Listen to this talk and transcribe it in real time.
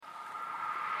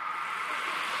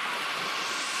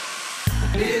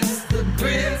It's the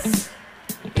grits,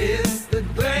 it's the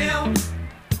glam,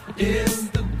 it's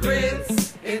the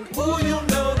grits, and ooh, you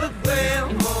know the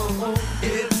glam.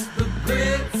 It's the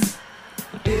grits,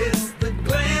 it's the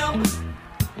glam,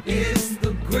 it's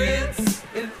the grits,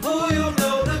 and ooh, you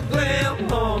know the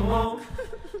glam.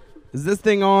 Is this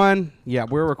thing on? Yeah,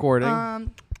 we're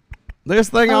recording. This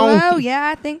thing Hello? on? Yeah,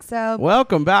 I think so.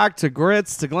 Welcome back to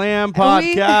Grits to Glam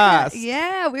podcast.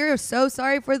 We are so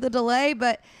sorry for the delay,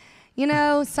 but you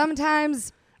know,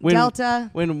 sometimes Delta.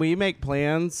 When we make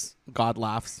plans, God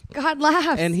laughs. God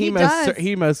laughs. And he does.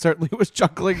 he most certainly was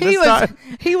chuckling this time.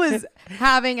 He was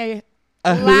having a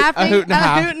A hoot and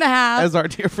a half. As our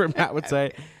dear friend Matt would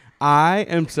say. I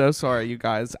am so sorry, you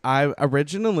guys. I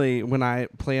originally, when I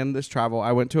planned this travel,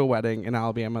 I went to a wedding in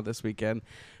Alabama this weekend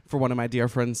for one of my dear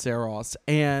friends, Sarah Ross.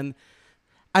 And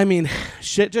I mean,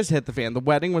 shit just hit the fan. The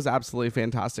wedding was absolutely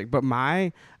fantastic, but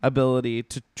my ability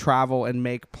to travel and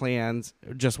make plans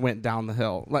just went down the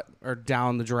hill, or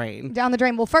down the drain. Down the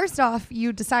drain. Well, first off,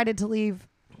 you decided to leave,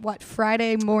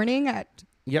 Friday morning at...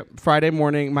 Yep. Friday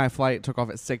morning, my flight took off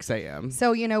at 6 a.m.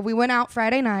 So, you know, we went out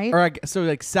Friday night. So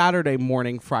like Saturday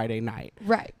morning, Friday night.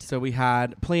 Right. So we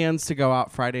had plans to go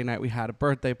out Friday night. We had a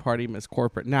birthday party. Miss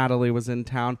Corporate Natalie was in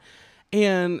town.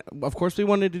 And, of course, we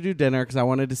wanted to do dinner because I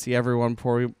wanted to see everyone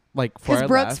before I left. Because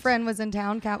Brooke's friend was in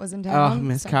town. Kat was in town. Oh,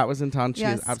 Miss Kat was in town. She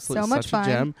is absolutely so much such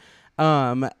a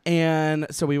gem. And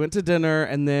so we went to dinner.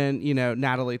 And then, you know,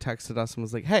 Natalie texted us and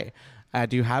was like, hey,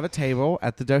 do you have a table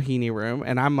at the Doheny room?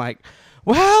 And I'm like,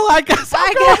 well, I guess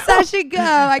I should go.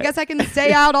 I guess I can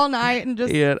stay out all night and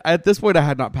just... Yeah, at this point, I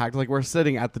had not packed. Like, we're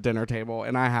sitting at the dinner table,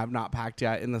 and I have not packed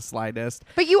yet in the slightest.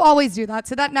 But you always do that,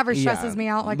 so that never stresses me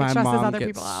out like it stresses other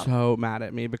people out. My mom gets so mad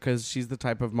at me because she's the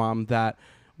type of mom that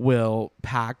will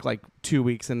pack, 2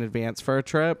 weeks in advance for a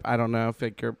trip. I don't know if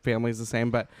your family's the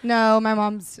same, but... No, my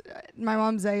mom's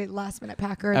a last-minute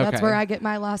packer. Okay. That's where I get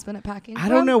my last-minute packing from. I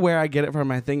don't know where I get it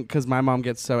from. I think because my mom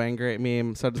gets so angry at me,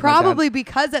 and so does probably my dad.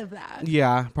 Because of that.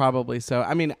 Yeah, probably so.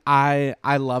 I mean, I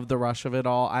love the rush of it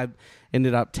all. I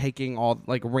ended up taking all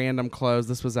random clothes.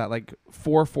 This was at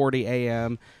 4:40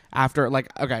 a.m. after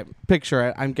okay, picture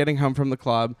it. I'm getting home from the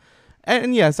club.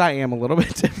 And yes, I am a little bit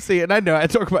tipsy, and I know I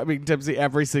talk about being tipsy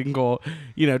every single,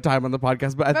 time on the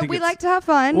podcast. But I think we like to have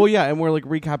fun. Well, yeah, and we're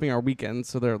recapping our weekends,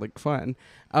 so they're fun.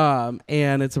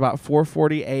 And it's about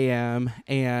 4:40 a.m.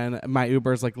 and my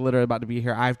Uber is literally about to be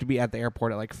here. I have to be at the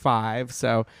airport at 5,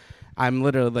 so I'm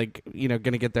literally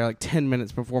gonna get there 10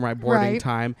 minutes before my boarding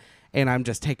time. And I'm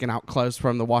just taking out clothes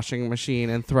from the washing machine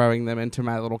and throwing them into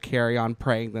my little carry-on,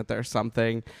 praying that there's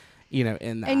something.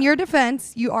 In that. In your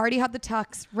defense, you already had the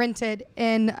tux rented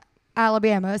in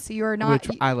Alabama, so you are not...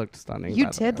 Which I looked stunning. You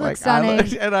did look stunning.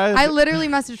 I literally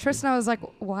messaged Tristan. I was like,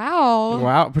 wow.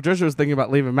 Wow. Patricia was thinking about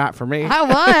leaving Matt for me. I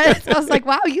was like,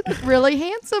 wow, you look really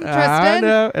handsome, Tristan. I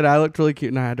know. And I looked really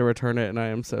cute, and I had to return it, and I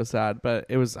am so sad. But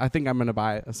I think I'm going to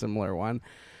buy a similar one.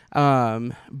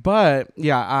 But,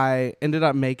 yeah, I ended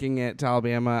up making it to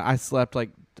Alabama. I slept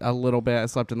a little bit. I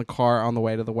slept in the car on the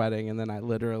way to the wedding, and then I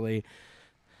literally...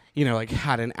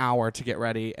 had an hour to get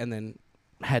ready and then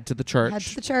head to the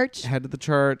church.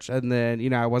 And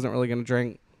then, I wasn't really going to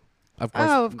drink. Of course.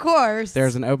 Oh, of course.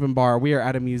 There's an open bar. We are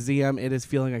at a museum. It is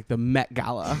feeling like the Met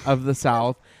Gala of the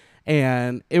South.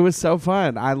 And it was so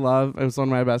fun. It was one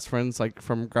of my best friends,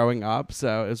 from growing up.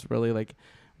 So it was really,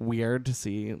 weird to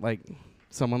see,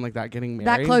 someone like that getting married.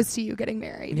 That close to you getting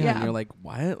married. Yeah. And you're like,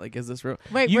 what? Is this real?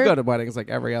 Wait, you go to weddings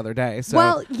every other day. So.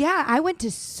 Well, yeah, I went to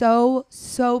so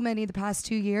many the past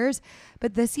 2 years,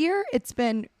 but this year it's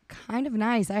been kind of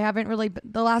nice. I haven't really,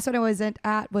 the last one I was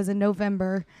at was in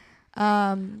November.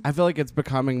 I feel like it's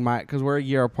becoming because we're a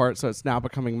year apart, so it's now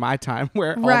becoming my time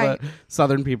where all the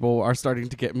Southern people are starting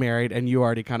to get married, and you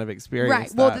already kind of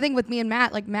experienced that. Well, the thing with me and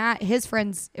Matt, Matt, his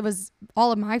friends, it was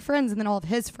all of my friends and then all of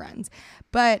his friends,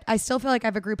 but I still feel like I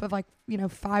have a group of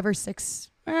 5 or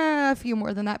 6, a few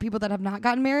more than that, people that have not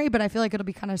gotten married, but I feel like it'll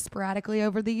be kind of sporadically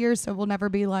over the years, so we'll never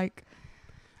be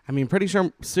I mean, pretty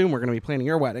sure soon we're going to be planning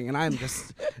your wedding, and I'm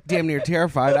just damn near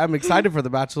terrified. I'm excited for the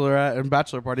bachelorette and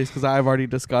bachelor parties because I've already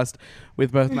discussed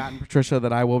with both Matt and Patricia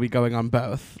that I will be going on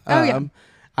both. Yeah.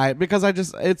 Because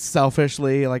it's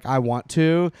selfishly I want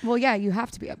to. Well, yeah, you have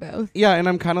to be at both. Yeah, and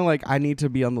I'm kind of I need to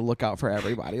be on the lookout for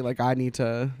everybody. I need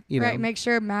to, make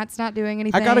sure Matt's not doing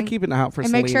anything. I got to keep an eye out for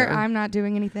Selena. And make sure I'm not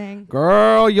doing anything.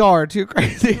 Girl, y'all are too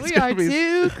crazy. We are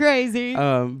too crazy.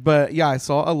 But yeah, I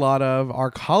saw a lot of our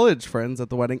college friends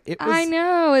at the wedding. I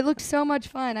know. It looked so much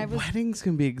fun. Weddings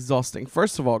can be exhausting.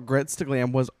 First of all, Grits to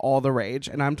Glam was all the rage,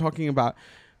 and I'm talking about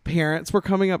parents were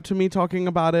coming up to me talking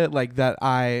about it, that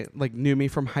I knew me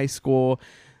from high school.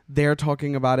 they're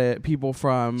talking about it. People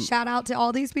from Shout out to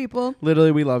all these people.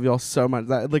 literally, we love y'all so much.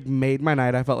 That like made my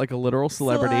night. I felt like a literal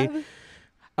celebrity.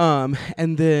 Celeb.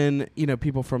 And then, you know,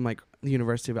 people from like the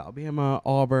University of Alabama,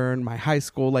 Auburn, my high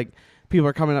school, like people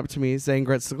are coming up to me saying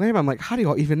Grits to Glam. I'm like, how do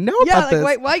y'all even know Yeah, about like this?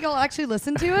 wait, what? Y'all actually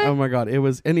listen to it? Oh my God. It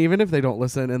was, and even if they don't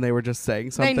listen and they were just saying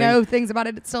They something, know things about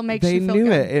it. It still makes they you feel knew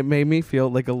good. it. It made me feel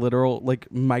like a literal,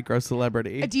 like micro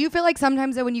celebrity. Do you feel like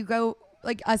sometimes that when you go,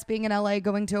 like us being in LA,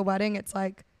 going to a wedding, it's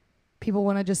like people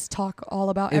want to just talk all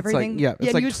about It's everything? like, yeah, it's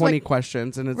and like you just 20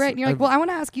 questions. And it's right. And you're like, a- well, I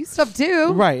want to ask you stuff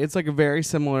too. right. It's like a very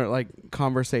similar like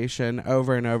conversation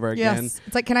over and over again. Yes.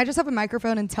 It's like, can I just have a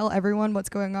microphone and tell everyone what's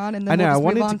going on? And then I know. we'll I just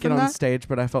wanted move to on get from on that? stage,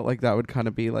 but I felt like that would kind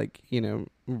of be like, you know,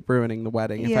 ruining the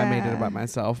wedding if I made it Yeah. about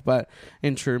myself. But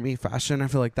in true me fashion, I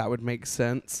feel like that would make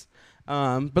sense.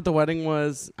 But the wedding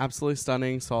was absolutely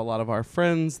stunning. Saw a lot of our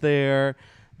friends there.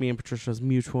 Me and Patricia's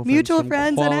mutual Mutual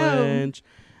friends friends, from I know. college.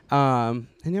 And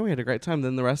yeah, we had a great time.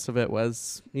 Then the rest of it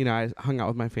was, you know, I hung out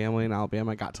with my family in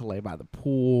Alabama. I got to lay by the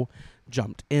pool,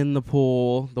 jumped in the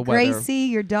pool. The weather. Gracie,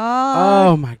 your dog.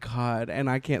 Oh my God. And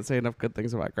I can't say enough good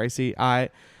things about Gracie.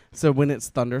 So when it's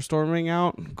thunderstorming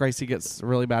out, Gracie gets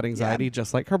really bad anxiety,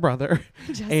 just like her brother.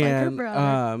 Just like And her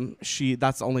brother.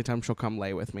 that's the only time she'll come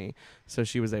lay with me. So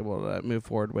she was able to move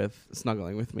forward with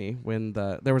snuggling with me when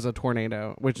there was a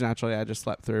tornado, which naturally I just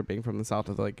slept through, being from the south.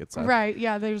 Like it's Right.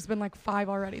 Yeah. There's been like 5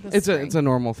 already this it's spring. a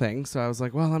normal thing. So I was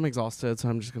like, well, I'm exhausted, so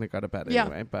I'm just gonna go to bed Yeah.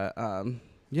 anyway. But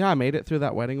yeah, I made it through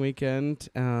that wedding weekend.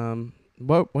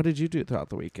 What did you do throughout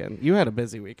the weekend? You had a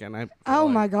busy weekend. Oh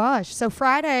my gosh. So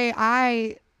Friday,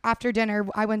 after dinner,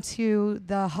 I went to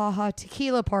the Haha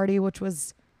Tequila party, which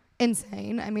was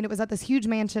insane. I mean, it was at this huge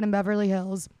mansion in Beverly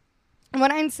Hills. And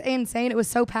when I say insane, it was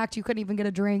so packed you couldn't even get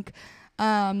a drink.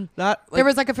 There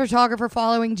was like a photographer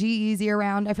following G-Eazy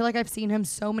around. I feel like I've seen him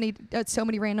at so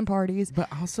many random parties. But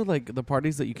also like the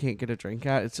parties that you can't get a drink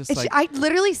at, it's just I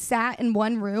literally sat in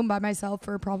one room by myself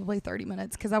for probably 30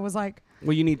 minutes because I was like,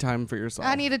 well, you need time for yourself.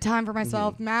 I needed time for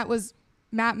myself.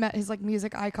 Matt met his like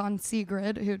music icon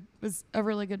Sigrid, who was a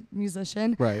really good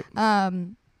musician. Right.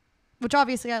 Which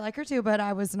obviously I like her too, but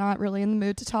I was not really in the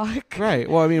mood to talk. Right.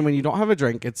 Well, I mean, when you don't have a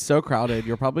drink, it's so crowded.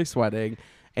 You're probably sweating,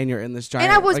 and you're in this giant.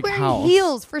 And I was like, wearing house.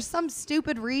 heels for some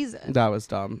stupid reason. That was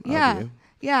dumb. of Yeah. you.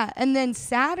 Yeah. And then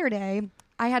Saturday,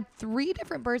 I had 3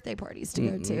 different birthday parties to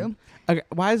go to. Okay,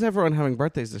 why is everyone having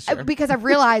birthdays this year? Because I've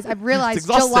realized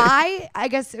exhausting. July, I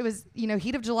guess it was,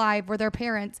 heat of July were their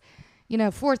parents,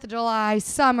 4th of July,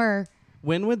 summer.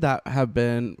 When would that have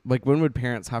been? Like, when would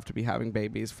parents have to be having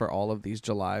babies for all of these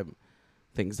July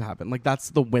things to happen? Like, that's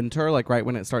the winter, like right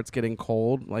when it starts getting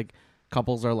cold. Like,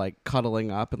 couples are like cuddling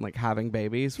up and like having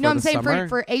babies. For No, I'm the saying summer?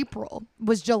 for April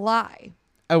was July.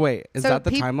 Oh wait, is So that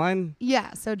the peop- timeline?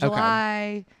 Yeah, so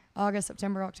July, August,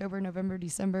 September, October, November,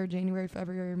 December, January,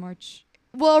 February, March.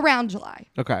 Well, around July.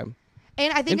 Okay.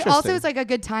 And I think it also Interesting. is like a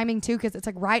good timing too, because it's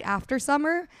like right after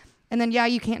summer. And then, yeah,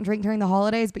 you can't drink during the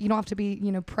holidays, but you don't have to be,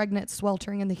 pregnant,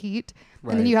 sweltering in the heat.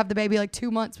 And then Right. you have the baby like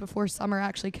 2 months before summer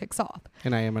actually kicks off,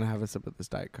 And I am gonna have a sip of this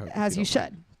Diet Coke. as if you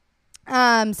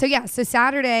don't should. So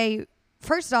Saturday,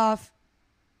 first off,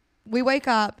 we wake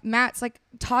up. Matt's like,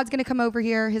 Todd's going to come over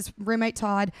here, his roommate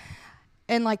Todd,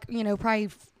 and like, probably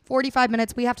 45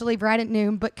 minutes. We have to leave right at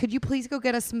noon, but could you please go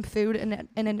get us some food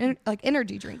and like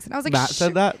energy drinks? And I was like, Matt sure.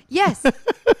 said that? Yes.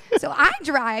 So I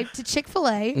drive to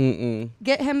Chick-fil-A,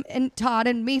 get him and Todd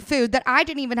and me food that I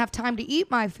didn't even have time to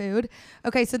eat my food.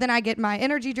 Okay, so then I get my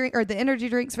energy drink or the energy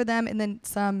drinks for them and then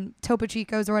some Topo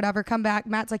Chicos or whatever. Come back.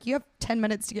 Matt's like, you have 10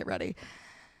 minutes to get ready.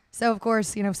 So, of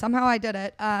course, somehow I did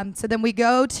it. So then we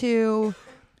go to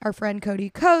our friend Cody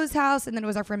Coe's house, and then it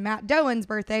was our friend Matt Doan's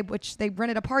birthday, which they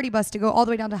rented a party bus to go all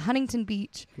the way down to Huntington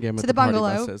Beach Yeah, with to the party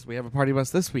bungalow. buses. We have a party bus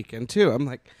this weekend too. I'm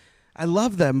like, I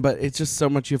love them, but it's just so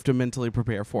much you have to mentally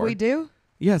prepare for. We do?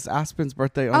 Yes, Aspen's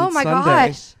birthday on Oh, my Sunday.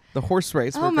 gosh. The horse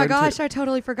race. Oh, my gosh. I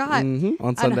totally forgot.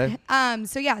 On Sunday.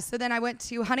 So then I went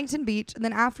to Huntington Beach, and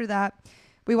then after that,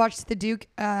 we watched the Duke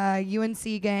UNC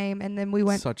game, and then we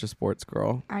went. Such a sports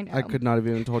girl. I know. I could not have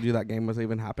even told you that game was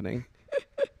even happening.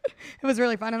 It was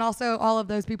really fun, and also all of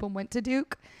those people went to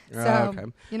Duke. So Okay.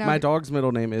 my My dog's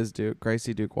middle name is Duke,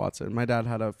 Gracie Duke Watson. My dad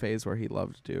had a phase where he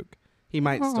loved Duke. He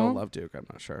might still Aw. love Duke. I'm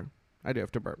not sure. I do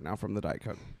have to burp now from the Diet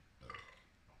Coke.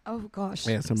 Oh gosh.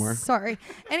 ASMR. Sorry.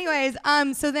 Anyways,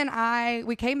 so then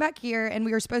we came back here and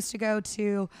we were supposed to go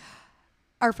to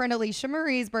our friend Alicia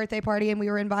Marie's birthday party, and we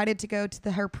were invited to go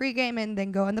to her pregame and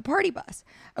then go on the party bus.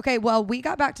 Okay, well, we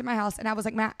got back to my house and I was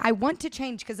like, Matt, I want to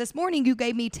change because this morning you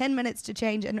gave me 10 minutes to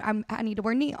change and I need to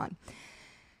wear neon.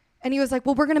 And he was like,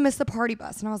 well, we're going to miss the party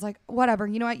bus. And I was like, whatever.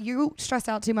 You know what? You stress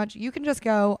out too much. You can just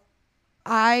go.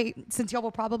 since y'all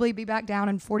will probably be back down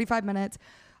in 45 minutes,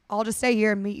 I'll just stay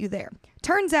here and meet you there.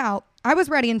 Turns out I was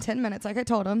ready in 10 minutes, like I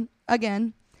told him.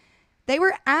 Again, they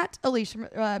were at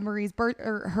Alicia Marie's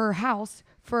her house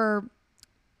for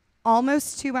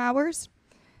almost 2 hours,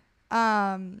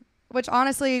 which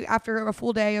honestly, after a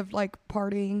full day of like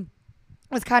partying,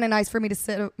 was kind of nice for me to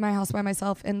sit at my house by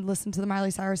myself and listen to the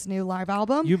Miley Cyrus new live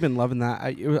album. You've been loving that.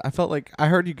 I felt like I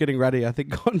heard you getting ready, I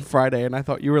think, on Friday, and I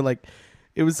thought you were like,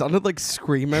 it sounded like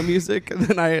screamo music. And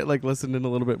then I like listened in a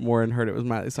little bit more and heard it was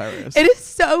Miley Cyrus. It is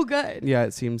so good. Yeah,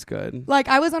 it seems good. Like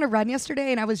I was on a run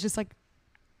yesterday and I was just like,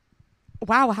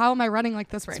 wow, how am I running like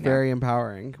this right now? It's very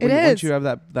empowering. It is. Once you have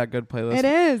that good playlist. It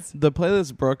is. The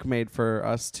playlist Brooke made for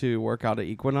us to work out at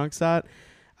Equinox at,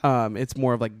 it's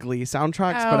more of like Glee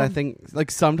soundtracks, but I think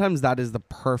like sometimes that is the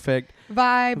perfect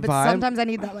vibe. But sometimes I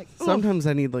need that like. Sometimes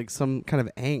I need like some kind of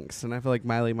angst, and I feel like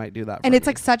Miley might do that. And it's me.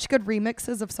 like such good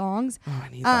remixes of songs. Oh, I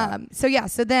need that. So yeah,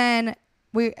 so then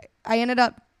I ended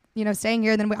up staying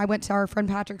here. Then I went to our friend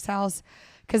Patrick's house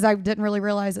because I didn't really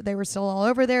realize that they were still all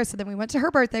over there. So then we went to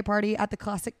her birthday party at the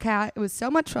Classic Cat. It was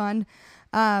so much fun.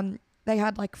 They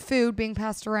had like food being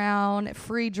passed around,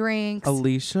 free drinks.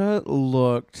 Alicia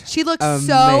looked. She looked amazing.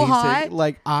 so hot.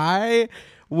 Like I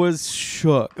was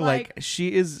shook. Like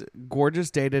she is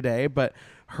gorgeous day to day, but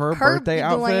her birthday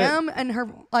outfit, glam and her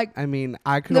like. I mean,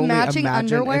 I could the only matching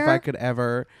imagine underwear. if I could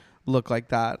ever look like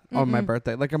that on my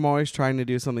birthday. Like I'm always trying to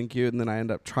do something cute, and then I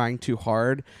end up trying too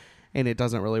hard, and it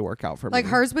doesn't really work out for me. Like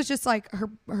hers was just like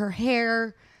her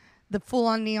hair. The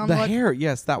full-on neon the look. hair,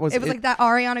 yes, that was it. Was like that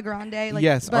Ariana Grande. Like,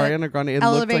 yes, Ariana Grande. It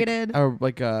elevated. Looked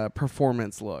like a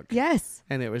performance look. Yes.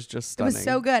 And it was just stunning. It was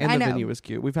so good. And I the know. venue was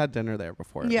cute. We've had dinner there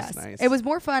before. It yes. was nice. It was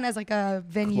more fun as like a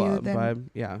venue club than vibe.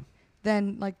 Yeah.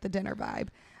 Than like the dinner vibe.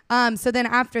 So then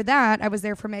after that, I was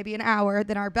there for maybe an hour.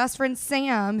 Then our best friend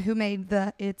Sam, who made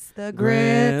the It's the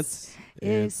Grits,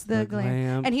 It's the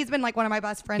Glam. And he's been like one of my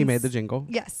best friends. He made the jingle.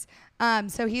 Yes.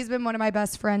 So he's been one of my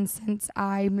best friends since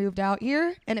I moved out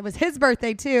here. And it was his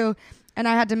birthday too. And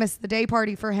I had to miss the day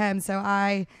party for him. So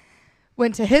I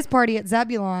went to his party at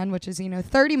Zebulon, which is,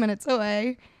 30 minutes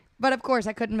away. But of course,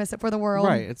 I couldn't miss it for the world.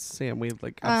 Right. It's Sam. We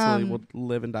like absolutely will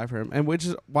live and die for him. And which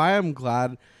is why I'm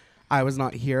glad I was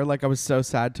not here. Like I was so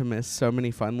sad to miss so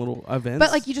many fun little events.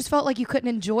 But like you just felt like you couldn't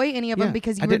enjoy any of them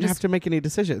because you I didn't have to make any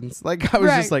decisions. Like I was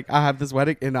just like, I have this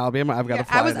wedding in Alabama. I've got to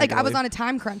fly. I was on a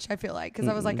time crunch. I feel like because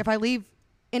I was like, if I leave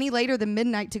any later than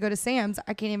midnight to go to Sam's,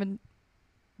 I can't even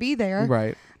be there.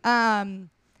 Right.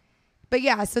 But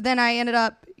yeah, so then I ended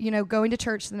up, going to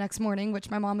church the next morning, which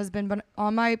my mom has been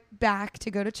on my back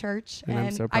to go to church. And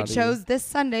I'm so proud I of chose this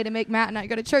Sunday to make Matt and I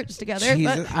go to church together.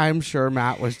 Jesus, I'm sure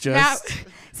Matt was just...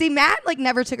 Matt like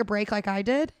never took a break like I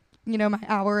did. My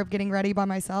hour of getting ready by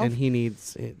myself. And he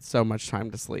needs so much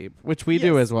time to sleep, which we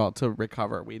do as well to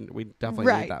recover. We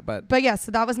definitely need that. But yeah,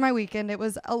 so that was my weekend. It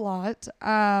was a lot.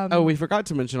 We forgot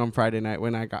to mention on Friday night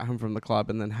when I got home from the club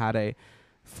and then had a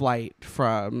flight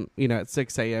from at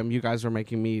 6 a.m. You guys were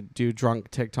making me do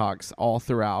drunk TikToks all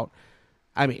throughout.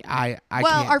 I mean, I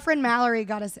can't. Our friend Mallory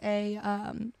got us a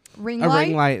ring light. A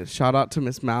ring light. Shout out to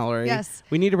Miss Mallory. Yes.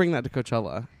 We need to bring that to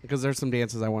Coachella because there's some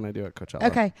dances I want to do at Coachella.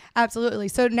 Okay, absolutely.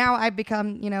 So now I've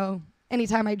become,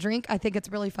 anytime I drink, I think it's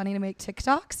really funny to make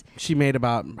TikToks. She made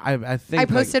about, I think. I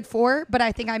posted 4, but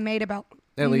I think I made about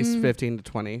at least 15 to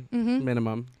 20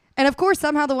 minimum. And of course,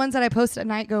 somehow the ones that I post at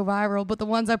night go viral, but the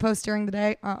ones I post during the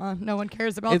day, no one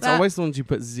cares about It's that. always the ones you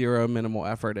put zero minimal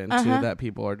effort into that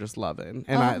people are just loving.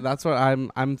 And that's what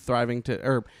I'm thriving to,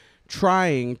 or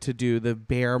trying to do the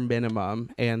bare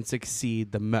minimum and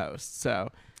succeed the most. So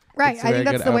right, it's a I very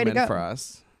think that's good the way to omen go for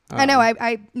us. I know.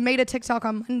 I made a TikTok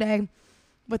on Monday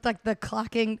with like the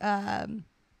clocking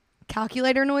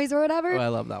calculator noise or whatever. Oh, I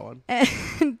love that one.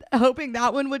 And hoping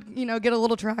that one would, get a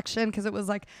little traction because it was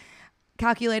like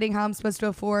calculating how I'm supposed to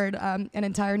afford an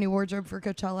entire new wardrobe for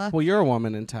Coachella. Well, you're a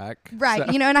woman in tech. Right. So.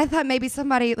 And I thought maybe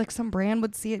somebody, like some brand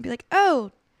would see it and be like,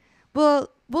 oh, well,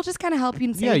 we'll just kind of help you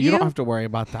and save you don't have to worry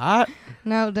about that.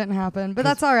 No, it didn't happen, but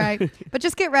that's all right. But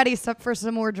just get ready for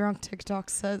some more drunk TikToks,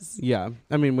 says. Yeah.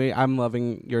 I mean, I'm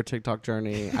loving your TikTok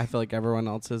journey. I feel like everyone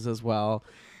else is as well.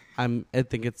 I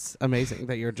think it's amazing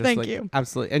that you're just Thank like you.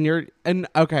 Absolutely. And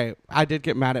okay, I did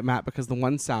get mad at Matt because the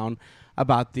one sound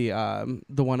about the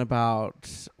one about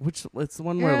it's the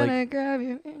one where like grab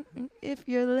you if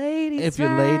your lady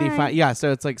fine. Yeah,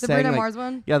 so it's like the saying Bruno like, Mars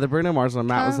one. Yeah, the Bruno Mars one.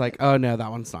 Matt was like, "Oh no, that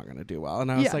one's not going to do well."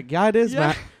 And I was like, "Yeah, it is,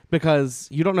 Matt, because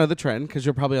you don't know the trend because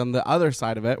you're probably on the other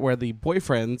side of it where the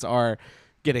boyfriends are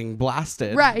getting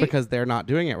blasted right. because they're not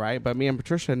doing it right. But me and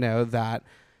Patricia know that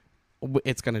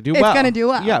it's gonna do It's well. gonna do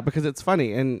well. Yeah, because it's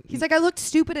funny. And He's like, I looked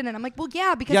stupid in it. I'm like, well,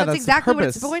 yeah, because Yeah, that's that's the exactly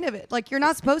what's the purpose. point of it. Like, you're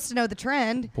not supposed to know the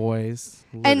trend. boys,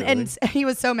 And literally. he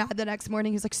was so mad the next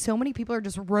morning. He's like, so many people are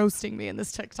just roasting me in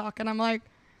this TikTok. And I'm like,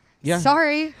 Yeah.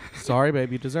 sorry. Sorry,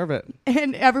 babe, you deserve it.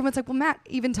 And everyone's like, well, Matt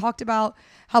even talked about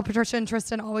how Patricia and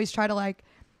Tristan always try to, like,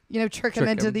 trick him Trick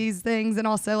into him. these things. And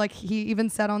also, like, he even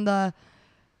said on the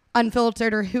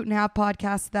Unfiltered or Hoot and Half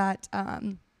podcast that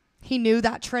he knew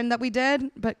that trend that we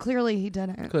did, but clearly he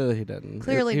didn't. Clearly he didn't.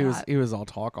 Clearly he was not. he was all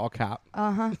talk, all cap.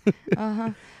 Uh-huh.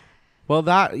 Well,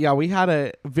 we had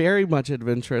a very much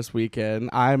adventurous weekend.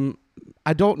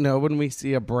 I don't know when we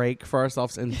see a break for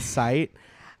ourselves in sight,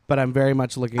 but I'm very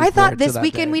much looking I forward thought to this that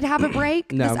weekend day. we'd have a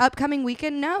break. No. This upcoming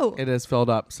weekend, no. It is filled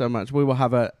up so much. We will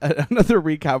have another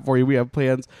recap for you. We have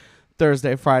plans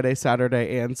Thursday, Friday,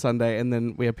 Saturday, and Sunday, and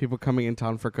then we have people coming in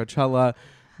town for Coachella.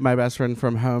 My best friend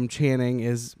from home, Channing,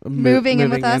 is Moving in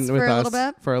with us for a little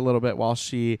bit. For a little bit while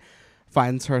she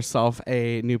finds herself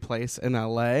a new place in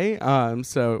LA.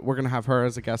 So we're gonna have her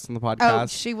as a guest on the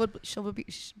podcast. She'll be.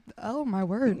 Oh my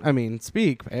word! I mean,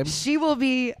 speak, babe. She will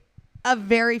be a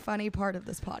very funny part of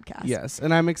this podcast. Yes,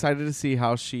 and I'm excited to see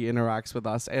how she interacts with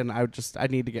us. And I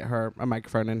need to get her a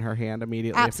microphone in her hand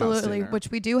immediately. if not Absolutely. sooner.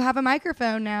 Which we do have a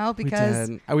microphone now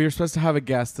because We were supposed to have a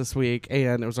guest this week,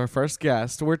 and it was our first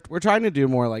guest. We're trying to do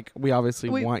more, like, we obviously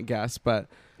want guests, but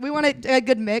we want a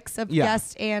good mix of Yeah.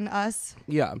 guests and us.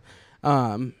 yeah,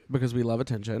 because we love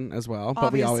attention as well. But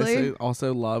Obviously. we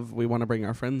also we want to bring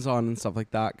our friends on and stuff like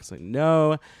that, because I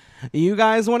know you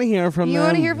guys want to hear from them. You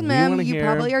want to hear from them. wanna You hear-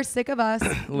 probably are sick of us.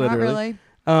 Not Literally.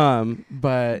 really.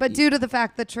 But But due to the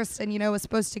fact that Tristan, was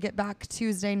supposed to get back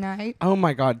Tuesday night. oh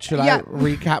my God, should Yeah. I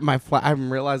recap my flight?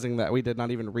 I'm realizing that we did not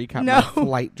even recap No. my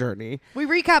flight journey. We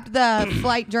recapped the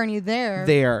flight journey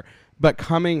there. But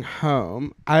coming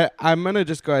home, I'm gonna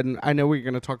just go ahead and I know we're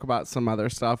gonna talk about some other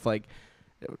stuff like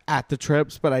at the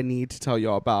trips, but I need to tell you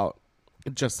all about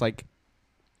just like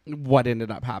what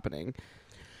ended up happening.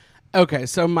 Okay,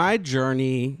 so my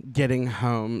journey getting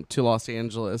home to Los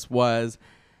Angeles was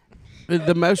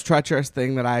the most treacherous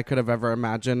thing that I could have ever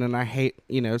imagined, and I hate,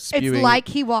 spewing. It's like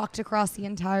he walked across the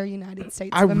entire United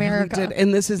States I of America. really did,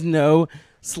 and this is no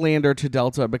slander to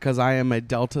Delta because I am a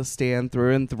Delta stan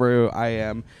through and through. I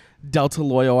am Delta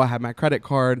loyal. I have my credit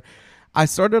card. I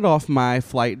started off my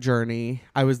flight journey.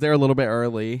 I was there a little bit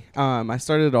early. I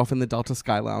started off in the Delta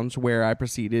Sky Lounge where I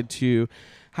proceeded to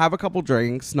have a couple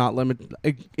drinks,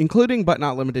 including but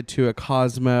not limited to a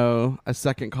Cosmo, a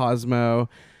second Cosmo,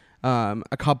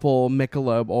 a couple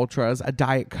Michelob Ultras, a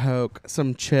Diet Coke,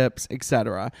 some chips,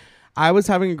 etc. I was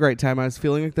having a great time. I was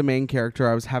feeling like the main character.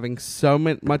 I was having so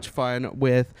much fun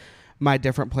with my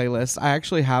different playlists. I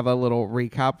actually have a little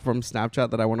recap from Snapchat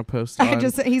that I want to post on.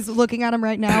 He's looking at them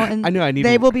right now, and I know, I need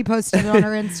they will be posted on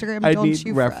our Instagram. I Don't need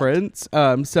you fret. reference.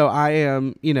 So I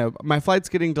am, my flight's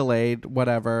getting delayed,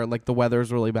 whatever. Like the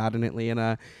weather's really bad in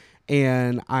Atlanta.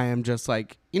 And I am just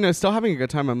like, still having a good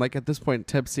time. I'm like at this point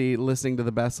tipsy, listening to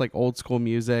the best like old school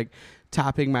music,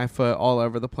 tapping my foot all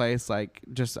over the place, like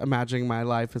just imagining my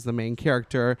life as the main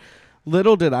character.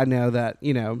 Little did I know that,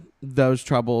 those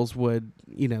troubles would,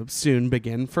 soon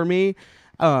begin for me.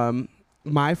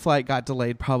 My flight got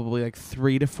delayed probably like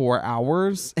 3 to 4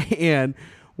 hours, and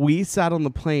we sat on the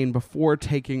plane before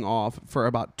taking off for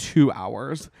about 2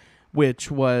 hours, which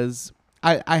was,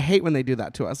 I hate when they do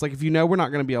that to us. Like, if we're not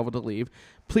going to be able to leave,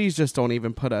 please just don't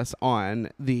even put us on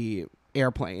the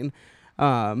airplane.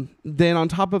 Then on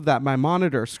top of that, my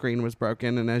monitor screen was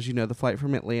broken. And as you know, the flight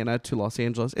from Atlanta to Los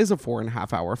Angeles is a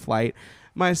 4.5 hour flight.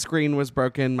 My screen was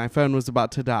broken. My phone was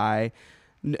about to die.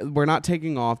 We're not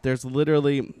taking off. There's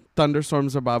literally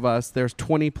thunderstorms above us. There's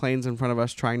 20 planes in front of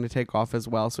us trying to take off as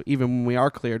well. So even when we are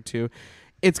cleared to,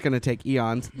 it's going to take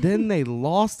eons. Then they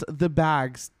lost the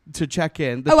bags to check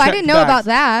in. I didn't know about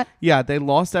that. Yeah, they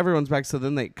lost everyone's bags. So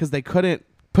then because they couldn't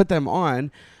put them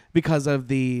on because of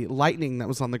the lightning that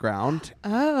was on the ground.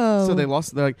 Oh. So they're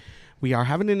like, we are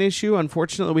having an issue.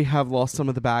 Unfortunately, we have lost some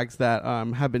of the bags that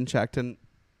have been checked. And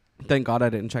thank God I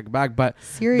didn't check a bag. But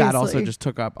Seriously. that also just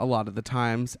took up a lot of the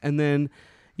times. And then,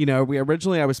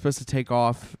 I was supposed to take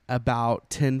off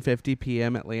about 10:50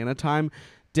 p.m. Atlanta time.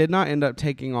 Did not end up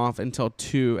taking off until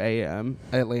 2 a.m.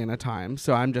 Atlanta time.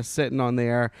 So I'm just sitting on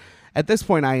there. At this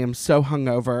point, I am so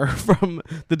hungover from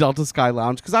the Delta Sky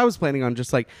Lounge because I was planning on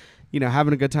just like,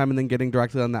 having a good time and then getting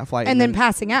directly on that flight. And then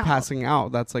passing out. Passing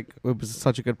out. That's like, it was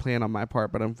such a good plan on my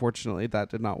part, but unfortunately that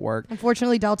did not work.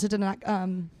 Unfortunately, Delta did not,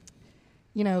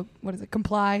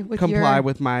 comply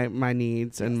with my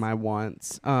needs and my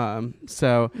wants.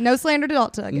 So no slander to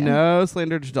Delta again. no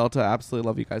slander to Delta. Absolutely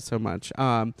love you guys so much.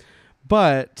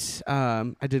 But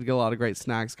I did get a lot of great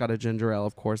snacks. Got a ginger ale,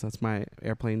 of course. That's my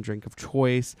airplane drink of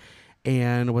choice.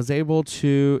 And was able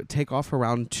to take off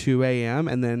around 2 a.m.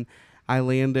 And then I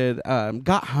landed,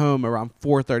 got home around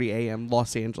 4:30 a.m.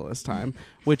 Los Angeles time,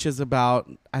 which is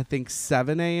about, I think,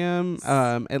 7 a.m.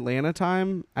 Atlanta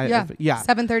time.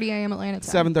 7:30 a.m. Atlanta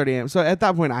time. 7:30 a.m. So at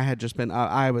that point, I had just been up.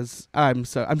 I'm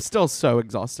still so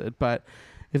exhausted. But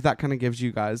if that kind of gives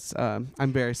you guys,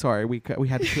 I'm very sorry. We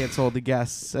had to cancel the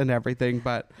guests and everything,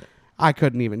 but I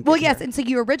couldn't even. Well, yes, and so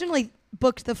you originally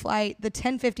booked the flight, the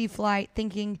 10:50 flight,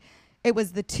 thinking it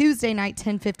was the Tuesday night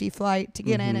 10:50 flight to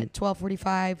get in at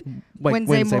 12:45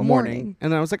 Wednesday morning.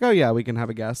 And then I was like, oh yeah, we can have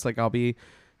a guest. Like I'll be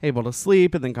able to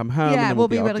sleep and then come home. Yeah, and then we'll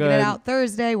be able to good. get it out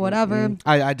Thursday, whatever. Mm-mm.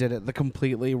 I did it the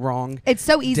completely wrong. It's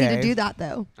so easy day. to do that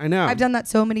though. I know. I've done that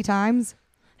so many times.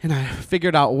 And I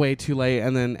figured out way too late,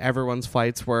 and then everyone's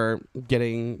flights were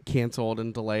getting canceled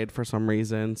and delayed for some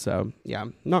reason. So yeah,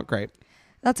 not great.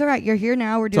 That's all right. You're here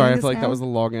now. We're doing Sorry, I this feel like now. that was the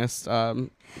longest. No,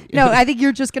 I think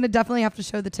you're just going to definitely have to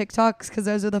show the TikToks because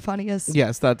those are the funniest.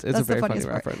 Yes, it's a the very funny funniest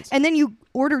part. reference. And then you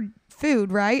ordered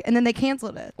food, right? And then they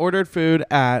canceled it. Ordered food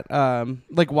at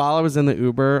while I was in the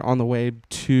Uber on the way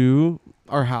to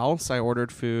our house. I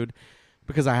ordered food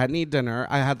because I hadn't eaten dinner.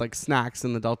 I had like snacks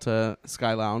in the Delta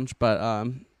Sky Lounge, but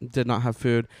did not have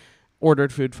food.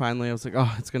 Ordered food finally. I was like,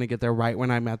 oh, it's gonna get there right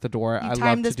when I'm at the door. You I love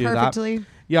timed to this do perfectly. that.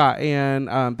 Yeah,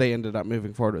 and they ended up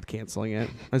moving forward with canceling it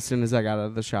as soon as I got out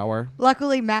of the shower.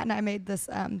 Luckily, Matt and I made this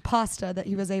pasta that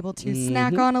he was able to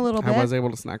snack on a little bit. I was able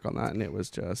to snack on that, and it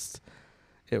was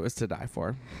to die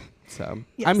for. So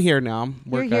Yes. I'm here now.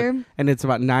 You're good. here. And it's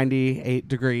about 98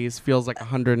 degrees. Feels like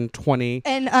 120.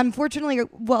 And unfortunately,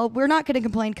 well, we're not going to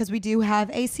complain because we do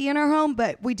have AC in our home,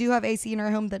 but we do have AC in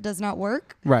our home that does not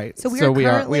work. Right. So we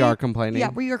are complaining.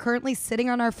 Yeah, we are currently sitting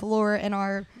on our floor in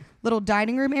our little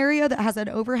dining room area that has an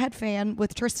overhead fan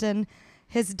with Tristan,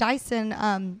 his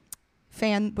Dyson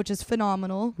fan, which is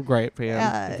phenomenal. Great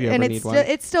fan. If you and ever need one.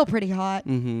 It's still pretty hot.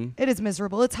 Mm-hmm. It is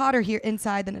miserable. It's hotter here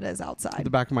inside than it is outside. The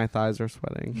back of my thighs are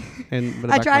sweating.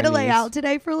 And I tried to lay out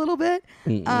today for a little bit.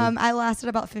 Mm-mm. I lasted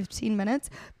about 15 minutes,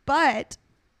 but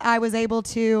I was able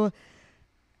to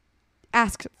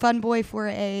ask Funboy for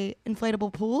a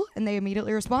inflatable pool, and they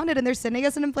immediately responded, and they're sending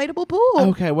us an inflatable pool.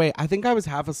 Okay, wait. I think I was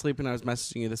half asleep and I was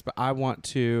messaging you this, but I want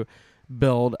to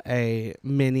build a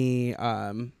mini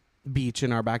beach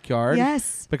in our backyard.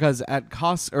 Yes. Because at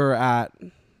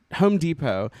Home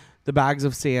Depot, the bags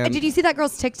of sand. And did you see that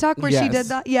girl's TikTok where she Yes. did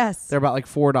that? Yes. They're about like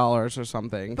 $4 or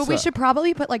something. But we should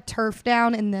probably put like turf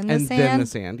down and then the and sand. then the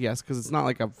sand, yes, because it's not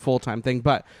like a full-time thing.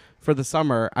 But for the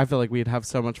summer, I feel like we'd have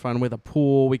so much fun with a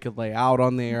pool. We could lay out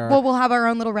on there. Well, we'll have our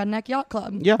own little redneck yacht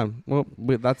club. Yeah, well,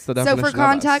 that's the So definition. for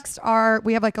context,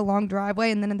 we have like a long driveway,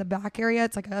 and then in the back area,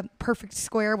 it's like a perfect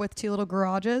square with two little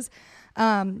garages.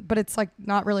 But it's like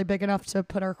not really big enough to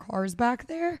put our cars back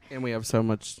there. And we have so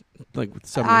much, like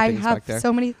so many I things have back there.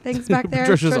 so many things back there.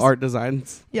 Patricia's art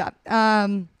designs. Yeah.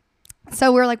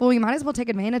 So we're like, well, we might as well take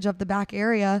advantage of the back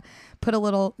area, put a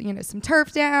little, some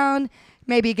turf down,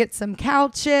 maybe get some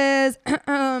couches.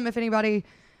 If anybody.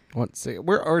 Let's see.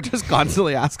 We're just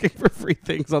constantly asking for free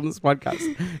things on this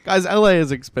podcast. Guys, LA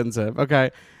is expensive,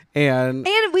 okay? And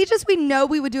we know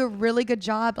we would do a really good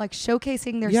job like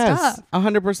showcasing their stuff.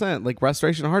 100%. Like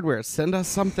Restoration Hardware, send us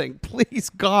something, please,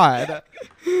 God.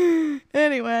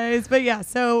 Anyways, but yeah,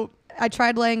 so I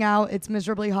tried laying out. It's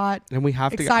miserably hot. And we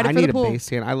have to. Excited I for need the a pool. base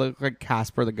tan. I look like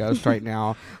Casper the Ghost right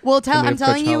now. Well, And we I'm have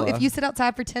telling you, Coachella. if you sit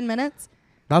outside for 10 minutes,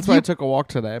 That's why I took a walk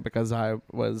today, because I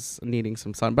was needing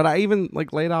some sun. But I even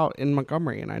laid out in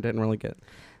Montgomery, and I didn't really get.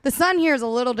 the sun here is a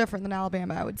little different than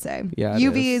Alabama, I would say. Yeah, it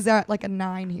UV is. is at like a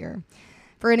 9 here.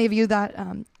 For any of you that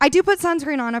I do put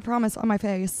sunscreen on, I promise, on my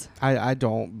face. I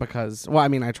don't, because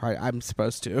I try. I'm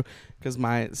supposed to, because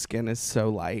my skin is so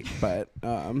light. But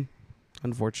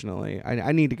unfortunately,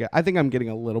 I need to get. I think I'm getting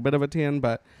a little bit of a tan,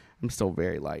 but I'm still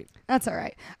very light. That's all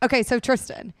right. Okay, so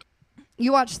Tristan,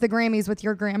 you watched the Grammys with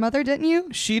your grandmother, didn't you?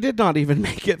 She did not even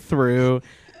make it through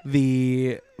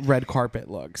the red carpet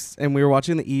looks, and we were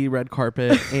watching the red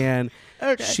carpet, and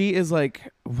Okay. she is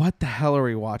like, what the hell are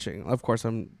we watching? Of course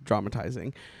I'm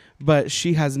dramatizing, but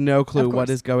she has no clue Of what course.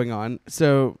 is going on.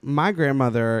 So my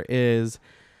grandmother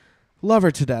love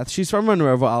her to death. She's from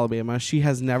Monroeville, Alabama. She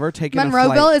has never taken a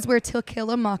Monroeville flight. is where To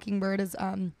Kill a Mockingbird is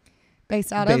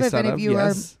based out of. Based If out any of, of you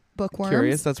yes. are bookworms.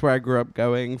 Curious. That's where I grew up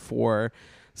going for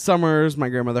summers. My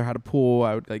grandmother had a pool.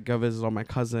 I would go visit all my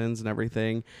cousins and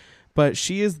everything. But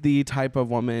she is the type of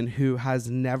woman who has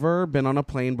never been on a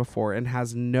plane before and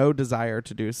has no desire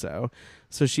to do so.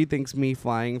 So she thinks me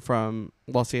flying from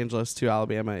Los Angeles to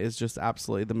Alabama is just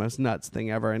absolutely the most nuts thing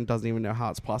ever, and doesn't even know how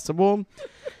it's possible.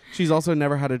 She's also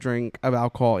never had a drink of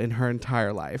alcohol in her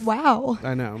entire life. Wow.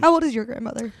 I know. How old is your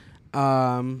grandmother?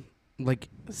 Like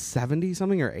 70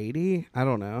 something or 80. I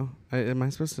don't know. Am I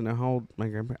supposed to know how old my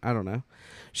grandpa? I don't know.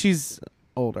 She's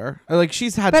older. Like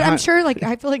she's had. But I'm sure, like,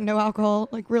 I feel like no alcohol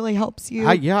like really helps you.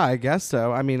 Yeah, I guess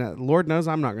so. I mean, Lord knows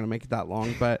I'm not gonna make it that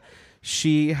long, but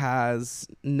she has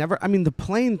never. I mean, the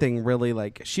plane thing really,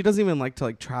 like, she doesn't even like to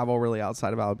like travel really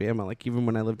outside of Alabama. Like even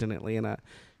when I lived in Atlanta,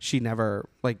 she never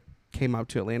like came up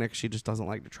to Atlanta 'cause she just doesn't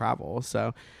like to travel.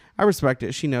 So I respect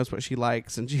it. She knows what she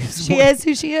likes, and she is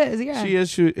who she is. Yeah, she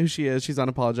is who she is. She's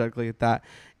unapologetically at that.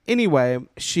 Anyway,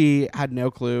 she had no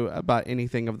clue about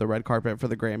anything of the red carpet for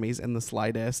the Grammys in the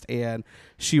slightest, and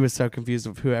she was so confused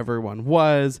of who everyone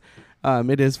was.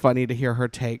 It is funny to hear her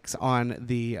takes on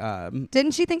the.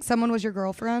 Didn't she think someone was your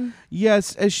girlfriend?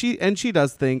 Yes, she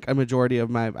does think a majority of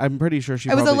my. I'm pretty sure she.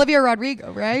 It was Olivia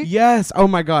Rodrigo, right? Yes. Oh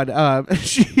my God.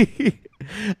 She.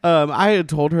 I had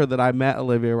told her that I met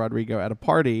Olivia Rodrigo at a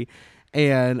party,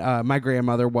 and my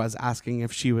grandmother was asking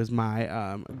if she was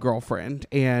my girlfriend,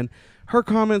 and her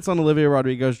comments on Olivia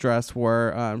Rodrigo's dress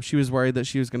were she was worried that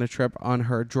she was going to trip on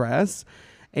her dress,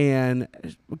 and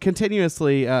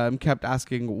continuously kept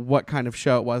asking what kind of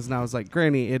show it was. And I was like,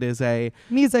 Granny, it is a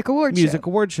music award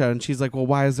show. And she's like, well,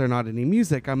 why is there not any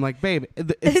music? I'm like, babe,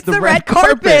 it's the red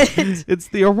carpet. It's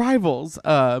the arrivals.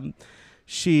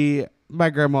 My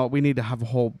grandma, we need to have a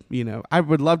whole, I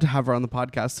would love to have her on the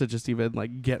podcast to just even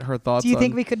like get her thoughts. Do you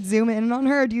think we could zoom in on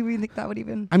her, or do you think that would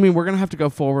even? I mean, we're going to have to go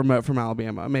full remote from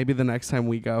Alabama. Maybe the next time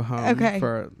we go home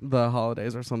for the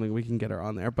holidays or something, we can get her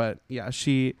on there. But yeah,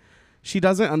 she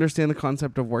doesn't understand the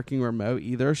concept of working remote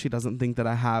either. She doesn't think that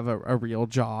I have a real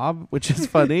job, which is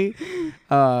funny.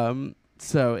 So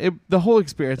the whole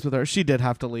experience with her, she did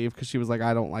have to leave because she was like,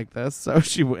 I don't like this. So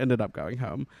she ended up going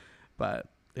home. But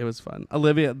it was fun.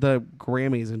 Olivia, the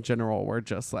Grammys in general were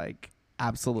just like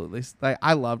absolutely, like,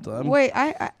 I loved them. Wait,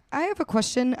 I have a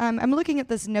question. I'm looking at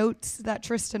this notes that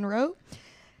Tristan wrote.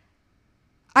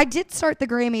 I did start the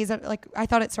Grammys at, like, I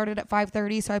thought it started at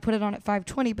 5:30, so I put it on at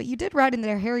 5:20. But you did write in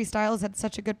there Harry Styles had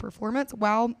such a good performance.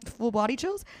 Wow, full body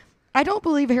chills. I don't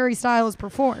believe Harry Styles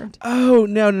performed. Oh,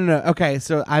 no. Okay,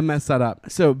 so I messed that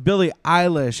up. So Billie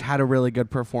Eilish had a really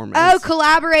good performance. Oh,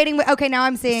 collaborating with. Okay, now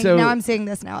I'm seeing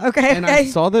this now. Okay. And I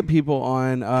saw that people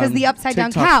on because the upside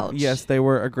TikTok, down couch. Yes, they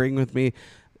were agreeing with me.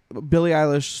 Billie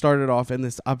Eilish started off in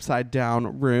this upside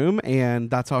down room,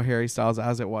 and that's how Harry Styles,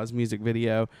 as it was, music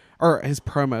video or his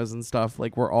promos and stuff,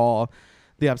 like, were all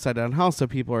the upside down house. So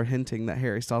people are hinting that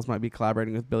Harry Styles might be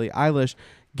collaborating with Billie Eilish.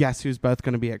 Guess who's both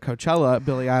going to be at Coachella?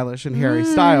 Billie Eilish and Harry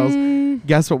Styles.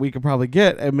 Guess what we could probably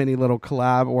get? A mini little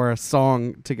collab or a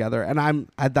song together. And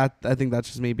I think that's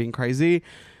just me being crazy.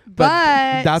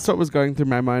 But that's what was going through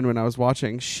my mind when I was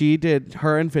watching.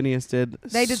 Her and Phineas did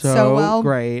so well.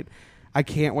 Great. I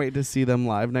can't wait to see them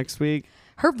live next week.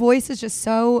 Her voice is just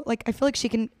so, like, I feel like she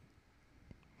can,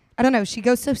 I don't know, she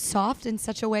goes so soft in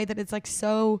such a way that it's like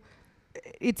so,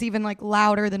 it's even like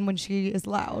louder than when she is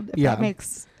loud, if that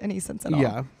makes any sense at all.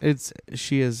 Yeah,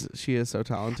 she is so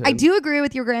talented. I do agree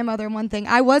with your grandmother in one thing.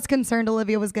 I was concerned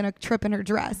Olivia was going to trip in her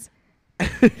dress.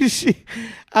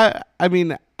 I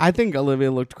mean, I think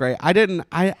Olivia looked great. I didn't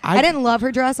love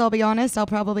her dress, I'll be honest. I'll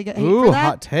probably get hate for that.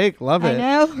 Hot take. Love it. I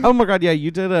know. Oh my God, yeah,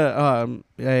 you did a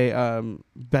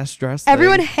best dress thing.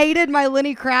 Everyone hated my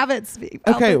Lenny Kravitz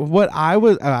okay,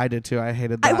 outfit. I did too. I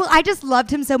hated that. I just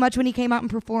loved him so much when he came out and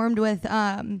performed with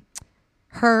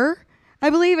her, I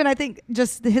believe, and I think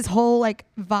just his whole like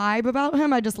vibe about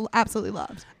him, I just absolutely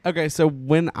loved. Okay, so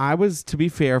when I was, to be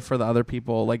fair for the other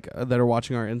people like that are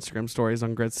watching our Instagram stories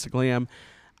on Grits to Glam,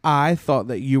 I thought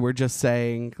that you were just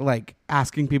saying, like,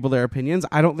 asking people their opinions.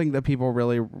 I don't think that people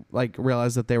really like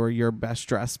realized that they were your best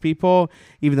dressed people,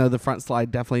 even though the front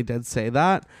slide definitely did say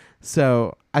that.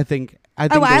 So I think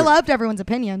I loved everyone's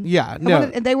opinion. Yeah,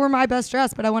 they were my best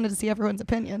dressed, but I wanted to see everyone's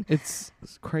opinion. It's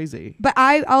crazy. But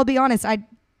I'll be honest,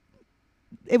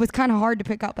 it was kind of hard to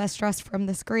pick out best dressed from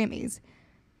the Grammys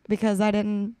because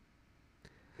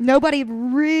nobody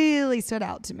really stood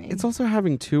out to me. It's also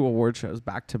having two award shows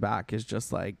back to back is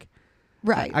just like,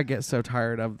 right. I get so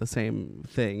tired of the same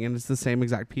thing, and it's the same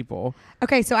exact people.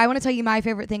 Okay, so I want to tell you my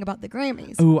favorite thing about the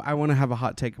Grammys. Oh, I want to have a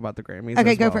hot take about the Grammys.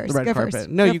 Okay, as well. Go first. The red carpet. First.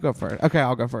 No, you go first. Okay,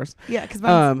 I'll go first. Yeah,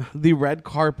 because the red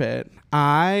carpet.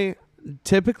 I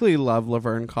typically love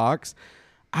Laverne Cox.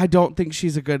 I don't think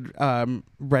she's a good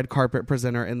red carpet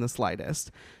presenter in the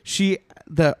slightest.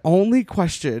 The only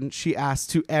question she asked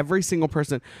to every single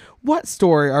person, what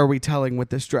story are we telling with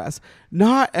this dress?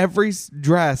 Not every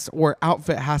dress or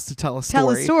outfit has to tell a story. Tell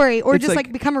a story or It's just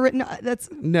like become a written. That's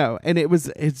no. And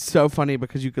it's so funny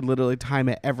because you could literally time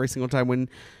it every single time when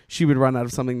she would run out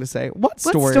of something to say. What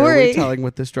story are we telling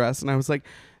with this dress? And I was like,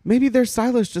 maybe their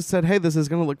stylist just said, hey, this is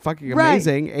going to look fucking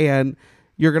amazing. And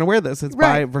you're going to wear this. It's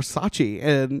by Versace.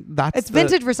 And it's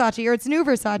vintage Versace or it's new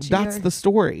Versace. That's the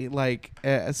story. Like,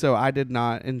 so I did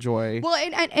not enjoy. Well,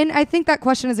 and I think that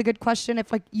question is a good question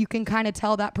if like you can kind of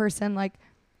tell that person like,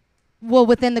 well,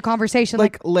 within the conversation.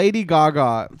 Like Lady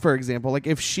Gaga, for example, like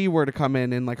if she were to come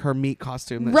in like her meat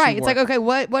costume. That right. She it's wore, like, okay,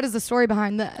 what is the story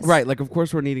behind this? Right. Like, of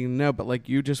course we're needing to know, but like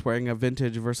you just wearing a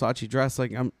vintage Versace dress,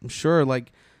 like I'm sure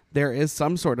like there is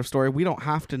some sort of story. We don't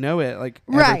have to know it. Like,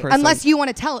 right. Unless you want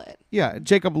to tell it. Yeah.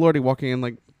 Jacob Lordy walking in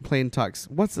like plain tux.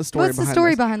 What's the story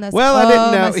behind this? Well, I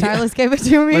didn't know. My stylist gave it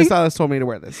to me. My stylist told me to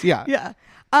wear this. Yeah. Yeah.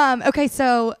 Okay.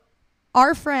 So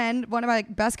our friend, one of my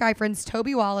best guy friends,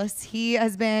 Toby Wallace, he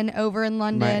has been over in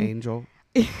London. My angel.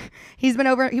 He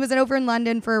was over in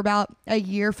London for about a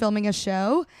year filming a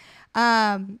show.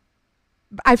 I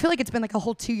feel like it's been like a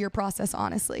whole 2-year process,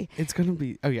 honestly. It's going to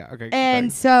be, oh yeah. Okay.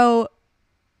 And so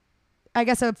I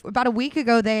guess about a week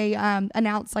ago, they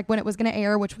announced like when it was going to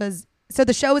air, which was, so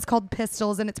the show is called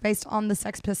Pistols and it's based on the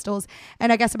Sex Pistols.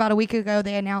 And I guess about a week ago,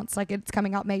 they announced like it's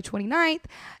coming out May 29th.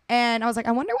 And I was like,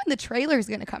 I wonder when the trailer is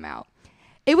going to come out.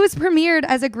 It was premiered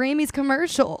as a Grammys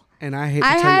commercial. And I hate to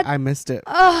tell you, I missed it.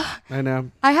 I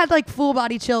know. I had like full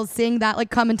body chills seeing that like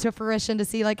come into fruition to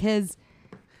see like his.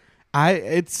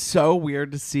 It's so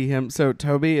weird to see him. So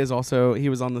Toby is also, he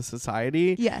was on The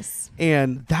Society. Yes.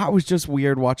 And that was just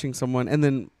weird watching someone. And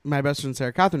then my best friend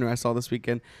Sarah Catherine, who I saw this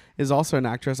weekend, is also an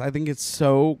actress. I think it's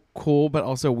so cool, but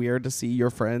also weird to see your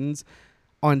friends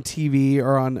on TV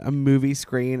or on a movie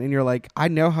screen. And you're like, I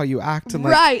know how you act. And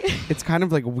like, right. It's kind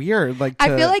of like weird. Like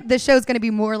I feel like this show is going to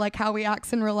be more like how he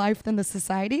acts in real life than The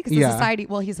Society. Because The Society,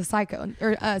 well, he's a psycho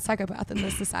or a psychopath in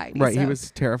The Society. Right. So. He was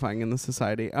terrifying in The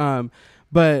Society.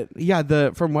 But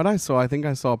yeah, from what I saw, I think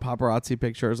I saw paparazzi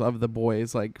pictures of the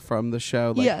boys like from the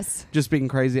show. Like, yes. Just being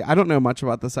crazy. I don't know much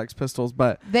about the Sex Pistols,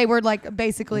 but they were like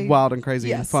basically wild and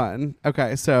crazy and fun.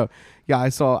 Okay, so yeah, I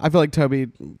feel like Toby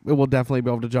will definitely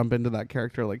be able to jump into that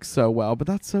character like so well. But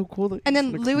that's so cool. And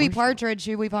then Louis Partridge,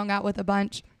 who we've hung out with a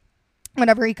bunch.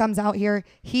 Whenever he comes out here,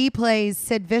 he plays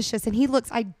Sid Vicious, and he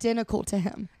looks identical to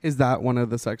him. Is that one of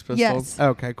the Sex Pistols? Yes.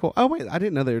 Okay, cool. Oh, wait, I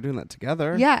didn't know they were doing that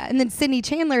together. Yeah, and then Sydney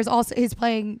Chandler is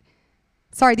playing...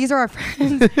 Sorry, these are our friends.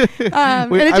 And it's just I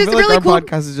feel really like our cool.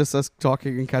 podcast is just us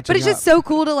talking and catching But it's up. just so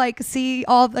cool to like see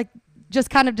all like just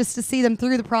to see them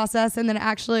through the process and then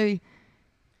actually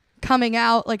coming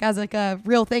out like as like a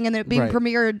real thing and then it being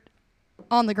premiered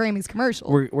on the Grammys commercial.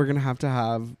 We're gonna have to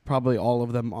have probably all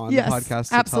of them on the podcast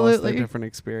to tell us their different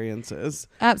experiences.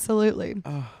 Absolutely.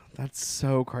 Oh, that's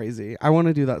so crazy. I want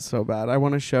to do that so bad. I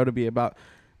want a show to be about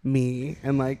me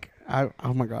and like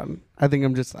oh my god. I think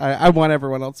I want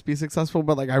everyone else to be successful,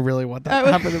 but like I really want that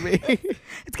to happen to me.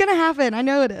 It's gonna happen. I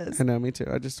know it is. I know, me too.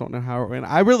 I just don't know how it went.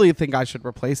 I really think I should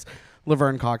replace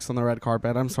Laverne Cox on the red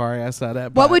carpet. I'm sorry I said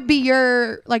it. What would be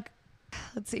your like?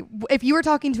 Let's see. If you were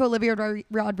talking to Olivia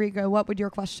Rodrigo, what would your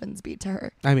questions be to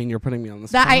her? I mean, you're putting me on the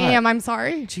spot. That I am. I'm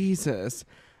sorry. Jesus.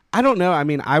 I don't know. I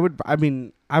mean, I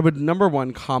would number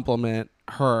one compliment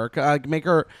her. Make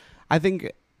her. I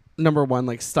think number one,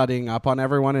 like studying up on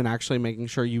everyone and actually making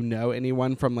sure you know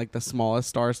anyone from like the smallest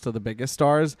stars to the biggest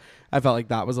stars. I felt like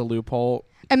that was a loophole.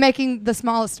 And making the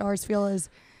smallest stars feel as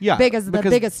big as the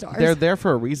biggest stars. They're there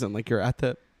for a reason. Like you're at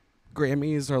the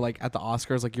Grammys or like at the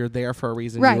Oscars, like you're there for a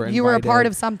reason. Right. You were a part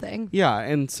of something. Yeah.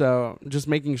 And so just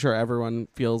making sure everyone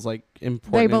feels like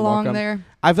important. They belong and welcome. there.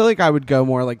 I feel like I would go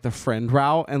more like the friend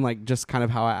route and like just kind of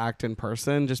how I act in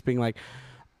person, just being like,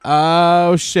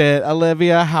 oh shit,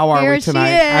 Olivia, how are Here we tonight?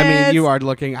 she is. I mean, you are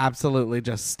looking absolutely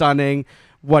just stunning.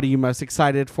 What are you most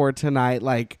excited for tonight?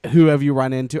 Like, who have you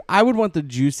run into? I would want the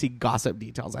juicy gossip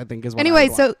details, I think is what Anyway, I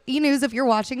would want. so E-News, if you're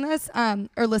watching this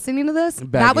or listening to this,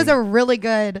 that was a really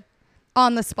good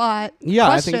on the spot question.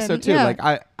 I think so too. Yeah.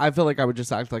 Like I feel like I would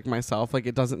just act like myself. Like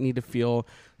it doesn't need to feel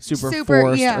super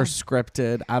forced or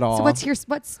scripted at all. So what's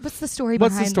the story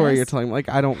behind What's the story this? you're telling? Like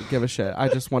I don't give a shit. I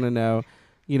just want to know,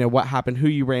 you know, what happened, who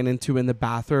you ran into in the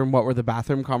bathroom, what were the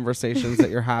bathroom conversations that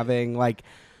you're having, like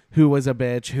who was a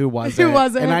bitch, who wasn't. Who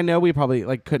wasn't. And I know we probably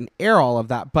like couldn't air all of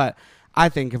that, but I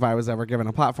think if I was ever given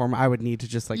a platform, I would need to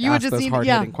just like ask those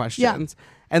hard-hitting questions.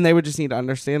 Yeah. And they would just need to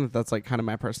understand that that's like kind of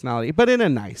my personality, but in a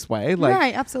nice way. Like,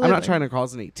 right, absolutely. I'm not trying to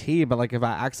cause any tea, but like if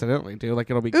I accidentally do, like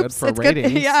it'll be good Oops, for it's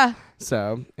ratings. good. Yeah.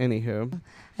 So, anywho.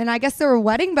 And I guess there were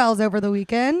wedding bells over the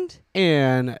weekend.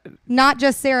 And Not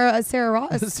just Sarah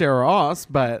Ross. Sarah Ross,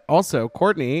 but also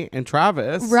Courtney and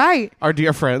Travis. Right. Our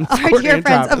dear friends. Our Courtney dear and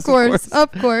friends, Travis,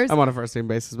 of course. I'm on a first name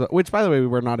basis, but which, by the way, we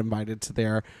were not invited to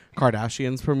their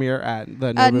Kardashians premiere at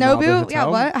the Nobu Malibu Nobu? Hotel. Yeah,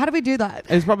 what? How did we do that?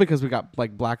 It's probably because we got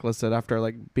like blacklisted after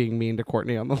like being mean to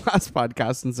Courtney on the last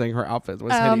podcast and saying her outfit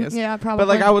was hideous. Yeah, probably. But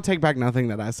like, I will take back nothing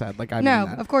that I said. Like, I no, mean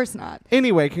that. of course not.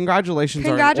 Anyway, congratulations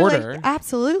are in order.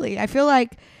 Absolutely. I feel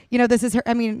like, this is her.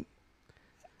 I mean,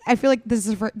 I feel like this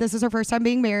is her first time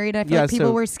being married. I feel like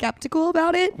people were skeptical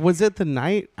about it. Was it the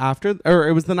night after, or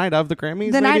it was the night of the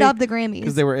Grammys? The night of the Grammys.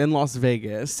 Because they were in Las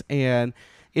Vegas, and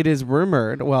it is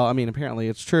rumored, well, I mean, apparently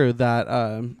it's true, that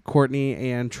Courtney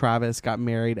and Travis got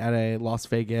married at a Las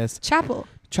Vegas chapel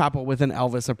with an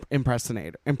Elvis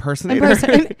impersonator. Impersonator.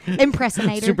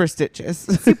 Super stitches.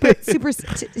 Super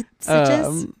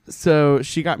stitches. So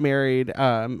she got married,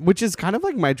 which is kind of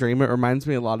like my dream. It reminds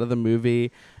me a lot of the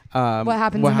movie What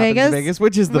Happens in Vegas?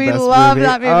 Which is the best movie. We love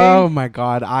that movie. Oh my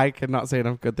God. I cannot say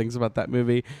enough good things about that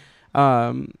movie.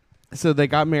 So they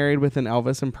got married with an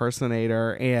Elvis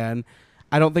impersonator, and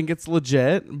I don't think it's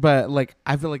legit, but like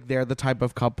I feel like they're the type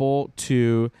of couple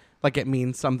to like it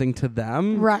means something to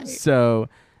them. Right. So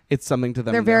it's something to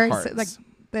them. They're in their very hearts. like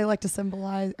they like to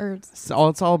symbolize or it's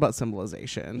all about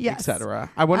symbolization, yes.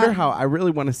 etc. I wonder how I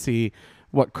really want to see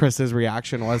what Chris's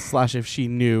reaction was / if she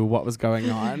knew what was going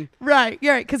on. Right.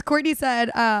 You're right. Because Courtney said,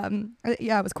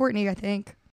 it was Courtney, I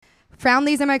think. Found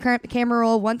these in my current camera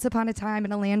roll once upon a time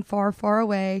in a land far, far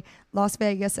away, Las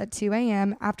Vegas at 2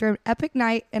 a.m. After an epic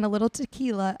night and a little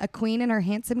tequila, a queen and her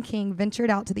handsome king ventured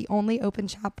out to the only open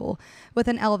chapel with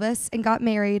an Elvis and got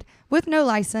married with no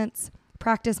license.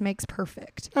 Practice makes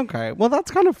perfect. Okay. Well,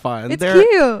 that's kind of fun. It's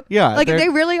cute. Yeah. Like they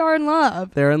really are in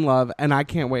love. They're in love, and I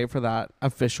can't wait for that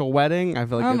official wedding. I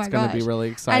feel like it's going to be really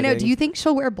exciting. I know. Do you think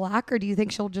she'll wear black, or do you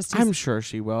think she'll just... I'm sure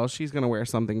she will. She's going to wear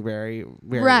something very,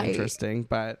 very interesting,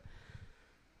 but...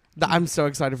 I'm so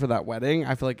excited for that wedding.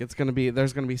 I feel like there's going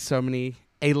to be so many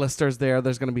A-listers there.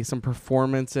 There's going to be some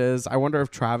performances. I wonder if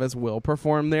Travis will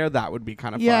perform there. That would be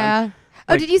kind of fun.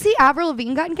 Like, did you see Avril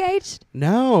Lavigne got engaged?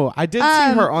 No, I did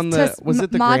see her on the, was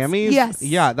it the Grammys? Yes.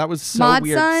 Yeah, that was so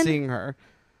weird seeing her.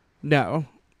 No.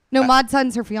 No, Mod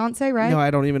Sun's her fiance, right? No,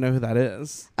 I don't even know who that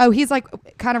is. Oh, he's like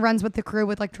kind of runs with the crew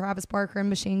with like Travis Barker and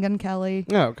Machine Gun Kelly.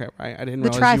 Oh, okay, right. I didn't the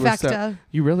realize trifecta.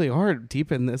 You really are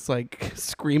deep in this like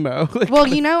screamo. Like, well,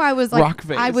 I was like, rock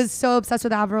face. I was so obsessed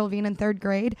with Avril Lavigne in 3rd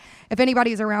grade. If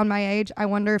anybody's around my age, I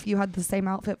wonder if you had the same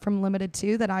outfit from Limited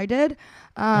 2 that I did.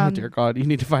 Oh dear God, you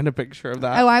need to find a picture of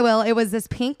that. Oh, I will. It was this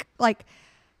pink, like,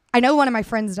 I know one of my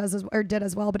friends did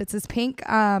as well, but it's this pink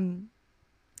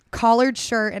collared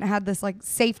shirt, and it had this like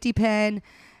safety pin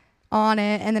on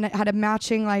it, and then it had a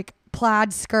matching like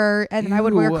plaid skirt, and then I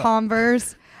would wear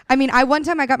Converse. I mean, one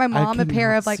time I got my mom a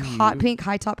pair of like hot pink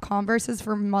high top Converses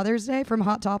for Mother's Day from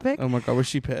Hot Topic. Oh my God, was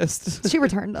she pissed? She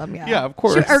returned them, yeah. Yeah, of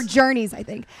course. Or Journeys, I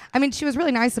think. I mean, she was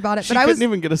really nice about it. She but couldn't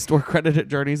even get a store credit at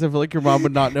Journeys. I feel like your mom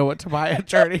would not know what to buy at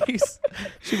Journeys.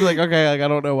 She'd be like, okay, like I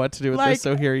don't know what to do with this,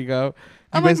 so here you go.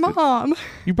 I'm like, Mom.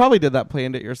 You probably did that,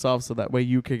 planned it yourself, so that way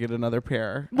you could get another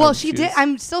pair. Well, she did.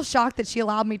 I'm still shocked that she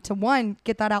allowed me to, 1,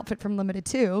 get that outfit from Limited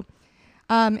 2.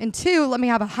 And 2, let me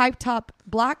have a high top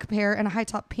black pair and a high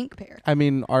top pink pair. I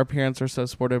mean, our parents are so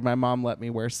supportive. My mom let me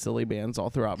wear silly bands all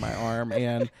throughout my arm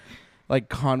and like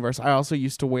Converse. I also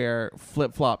used to wear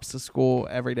flip flops to school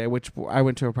every day, which I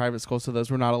went to a private school, so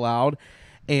those were not allowed.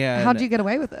 And how'd you get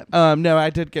away with it? No, I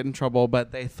did get in trouble,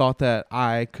 but they thought that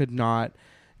I could not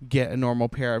get a normal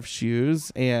pair of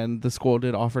shoes, and the school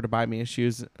did offer to buy me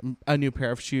a new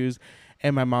pair of shoes.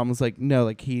 And my mom was like, no,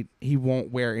 like he won't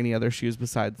wear any other shoes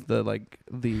besides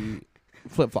the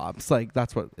flip flops. Like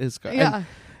that's what is good. Yeah.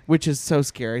 Which is so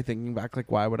scary thinking back.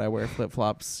 Like, why would I wear flip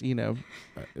flops?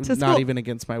 Not even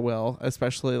against my will,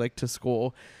 especially like to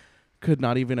school. Could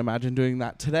not even imagine doing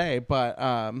that today. But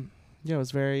it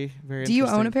was very, very. Do you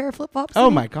own a pair of flip flops? Oh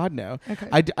my God, no.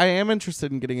 Okay. I am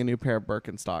interested in getting a new pair of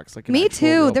Birkenstocks. Like me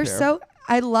too. They're so.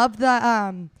 I love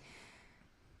the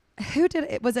who did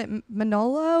it? Was it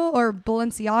Manolo or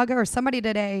Balenciaga or somebody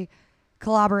did a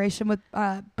collaboration with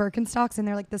Birkenstocks, and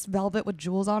they're like this velvet with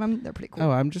jewels on them. They're pretty cool.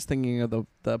 Oh, I'm just thinking of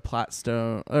the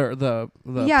Platstone or the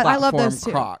Yeah, I love platform those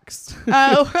too. Crocs.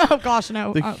 Oh gosh,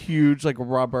 no. The huge like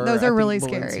rubber. Those are I think really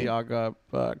scary.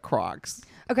 Balenciaga Crocs.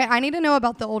 Okay, I need to know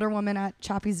about the older woman at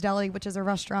Chappie's Deli, which is a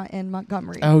restaurant in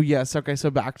Montgomery. Oh yes. Okay. So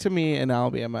back to me in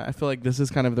Alabama. I feel like this is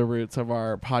kind of the roots of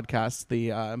our podcast,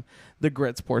 the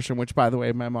grits portion. Which, by the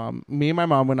way, me and my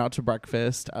mom went out to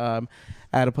breakfast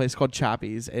at a place called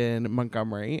Chappie's in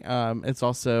Montgomery. It's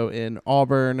also in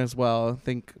Auburn as well. I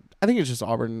think it's just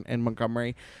Auburn and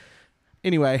Montgomery.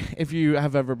 Anyway, if you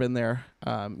have ever been there,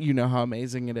 you know how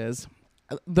amazing it is.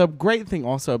 The great thing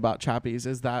also about Chappie's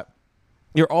is that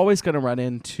you're always going to run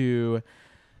into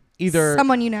either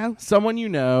someone you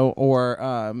know, or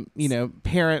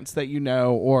parents that you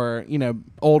know, or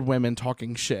old women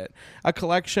talking shit. A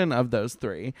collection of those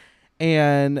three.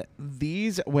 And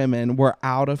these women were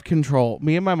out of control.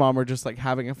 Me and my mom were just like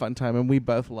having a fun time, and we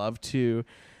both love to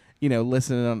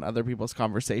listen in on other people's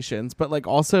conversations. But like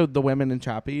also the women in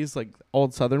Chappie's, like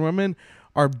old Southern women,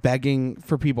 are begging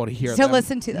for people to hear them. To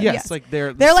listen to them. Yes, like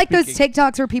they're like those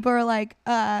TikToks where people are like,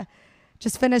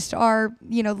 just finished our,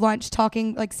 lunch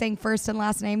talking, like saying first and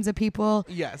last names of people.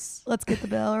 Yes. Let's get the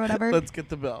bill or whatever. Let's get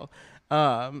the bill.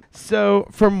 So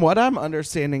from what I'm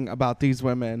understanding about these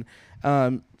women,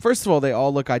 first of all, they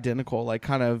all look identical, like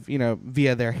kind of,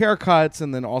 via their haircuts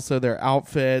and then also their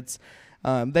outfits.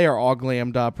 They are all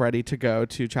glammed up, ready to go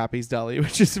to Chappie's Deli,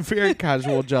 which is a very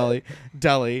casual deli.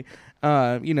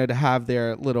 To have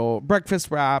their little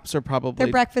breakfast wraps or probably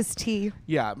their breakfast tea.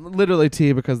 Yeah, literally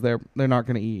tea, because they're not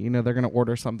going to eat. They're going to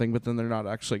order something, but then they're not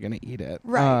actually going to eat it.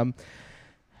 Right.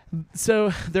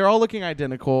 So they're all looking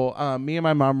identical. Me and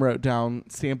my mom wrote down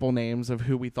sample names of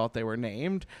who we thought they were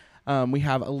named. We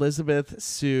have Elizabeth,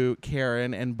 Sue,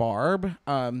 Karen, and Barb.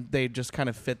 They just kind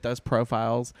of fit those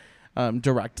profiles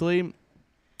directly.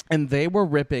 And they were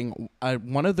ripping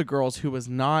one of the girls who was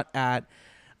not at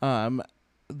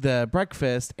the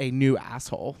breakfast a new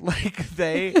asshole. Like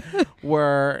they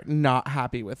were not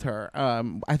happy with her.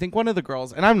 I think one of the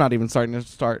girls, and I'm not even trying to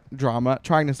start drama,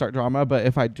 but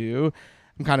if I do,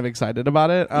 I'm kind of excited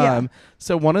about it. Yeah.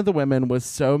 So one of the women was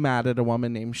so mad at a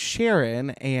woman named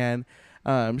Sharon, and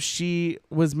she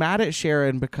was mad at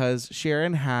Sharon because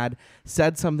Sharon had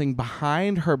said something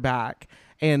behind her back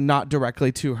and not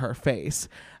directly to her face.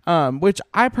 Which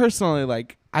I personally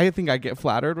like. I think I get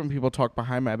flattered when people talk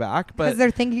behind my back, but because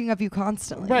they're thinking of you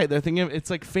constantly. Right, they're thinking it's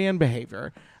like fan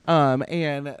behavior.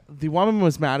 And the woman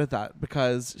was mad at that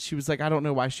because she was like, I don't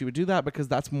know why she would do that, because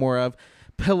that's more of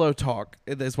pillow talk,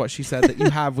 is what she said, that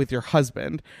you have with your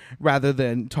husband, rather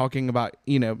than talking about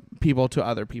people to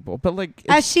other people. But like,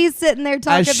 as she's sitting there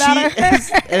talking about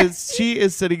her, as she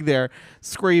is sitting there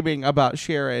screaming about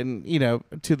Sharon,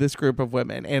 to this group of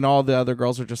women, and all the other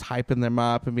girls are just hyping them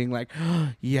up and being like,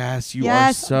 oh, yes, you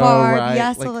are so Barb, right.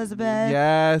 yes, like, Elizabeth.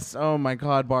 Yes. Oh my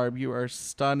God, Barb, you are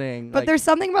stunning. But there's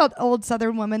something about old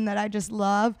Southern women that I just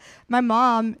love. My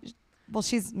mom, well,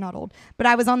 she's not old, but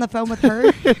I was on the phone with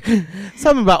her.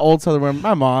 Something about old Southern women.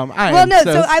 My mom. So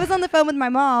I was on the phone with my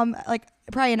mom like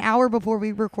probably an hour before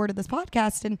we recorded this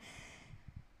podcast, and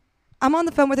I'm on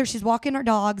the phone with her. She's walking her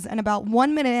dogs, and about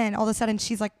 1 minute in, all of a sudden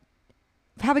she's like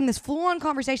having this full-on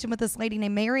conversation with this lady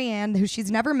named Marianne, who she's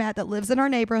never met, that lives in our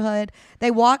neighborhood. They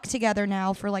walk together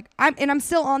now for like, I'm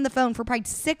still on the phone for probably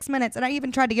 6 minutes, and I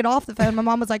even tried to get off the phone. My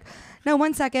mom was like, no,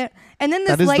 1 second. And then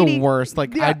this lady. That is the worst.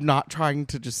 Like, yeah. I'm not trying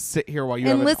to just sit here while you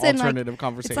have an alternative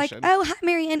conversation. It's like, oh, hi,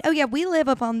 Marianne. Oh, yeah, we live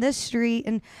up on this street.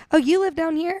 And, oh, you live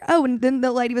down here? Oh, and then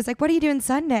the lady was like, what are you doing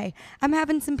Sunday? I'm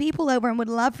having some people over and would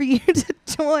love for you to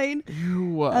join.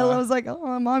 Ew. I was like,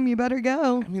 oh, Mom, you better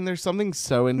go. I mean, there's something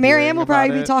so endearing. Marianne will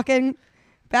probably be talking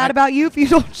bad about you if you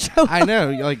don't show up. I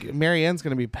know. Like, Marianne's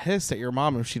going to be pissed at your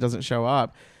mom if she doesn't show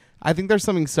up. I think there's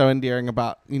something so endearing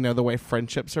about, the way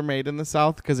friendships are made in the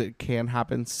South, because it can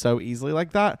happen so easily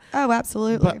like that. Oh,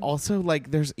 absolutely. But also, like,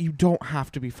 you don't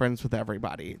have to be friends with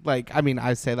everybody. Like, I mean,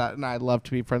 I say that, and I love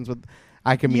to be friends with.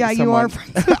 I can meet someone. You are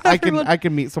friends with everyone. I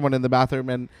can meet someone in the bathroom,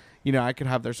 and I could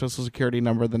have their social security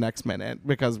number the next minute,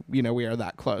 because we are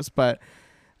that close. But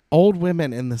old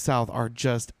women in the South are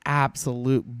just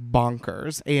absolute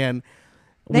bonkers, and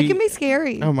they can be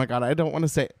scary. Oh my God, I don't want to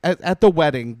say. At the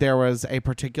wedding, there was a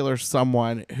particular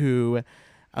someone who,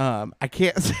 I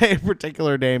can't say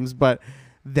particular names, but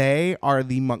they are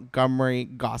the Montgomery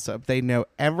gossip. They know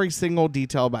every single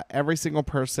detail about every single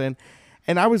person.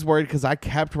 And I was worried because I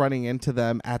kept running into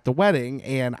them at the wedding,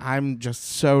 and I'm just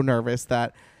so nervous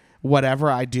that whatever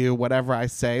I do, whatever I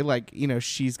say, like,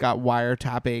 she's got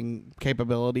wiretapping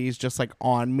capabilities just like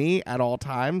on me at all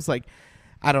times. Like,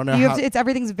 I don't know You how. have to,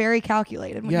 everything's very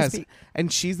calculated when you Yes, speak.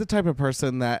 and she's the type of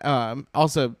person that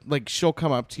also like she'll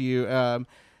come up to you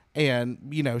and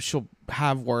you know she'll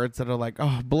have words that are like,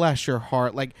 oh bless your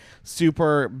heart, like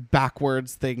super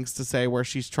backwards things to say where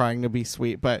she's trying to be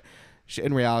sweet, but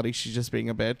in reality she's just being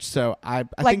a bitch. So I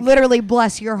Like think, literally,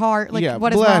 bless your heart. Like yeah,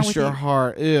 what is wrong bless with your you?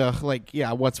 heart. Ugh, like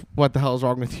yeah, what the hell is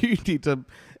wrong with you? You need to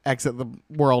exit the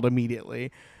world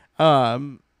immediately.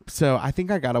 So I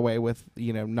think I got away with,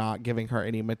 you know, not giving her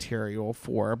any material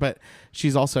for, but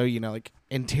she's also, you know, like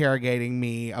interrogating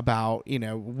me about, you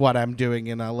know, what I'm doing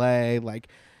in LA, like,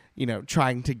 you know,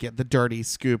 trying to get the dirty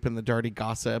scoop and the dirty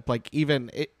gossip. Like even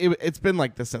it's been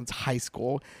like this since high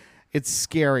school. It's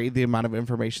scary the amount of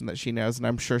information that she knows, and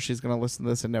I'm sure she's going to listen to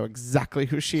this and know exactly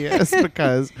who she is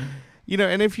because, you know,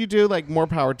 and if you do, like, more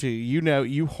power to you. You know,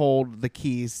 you hold the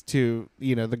keys to,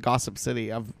 you know, the gossip city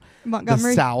of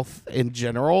Montgomery. the South in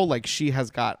general. Like, she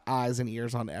has got eyes and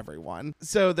ears on everyone.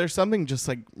 So there's something just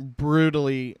like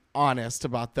brutally honest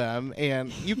about them,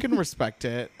 and you can respect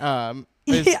it.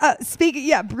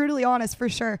 Yeah, brutally honest for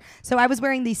sure. So I was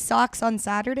wearing these socks on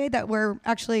Saturday that were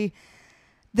actually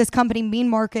this company Mean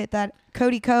Market that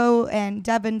Cody Ko and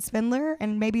Devin Spindler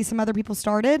and maybe some other people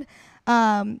started.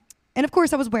 And of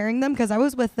course I was wearing them because I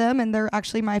was with them and they're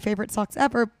actually my favorite socks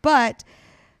ever. But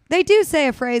they do say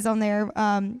a phrase on there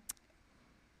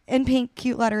in pink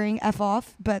cute lettering, F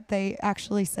off, but they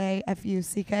actually say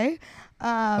F-U-C-K.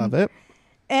 Love it.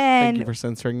 And Thank you for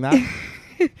censoring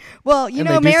that. well, you And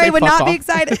know, they do Mary say would fuck not be off.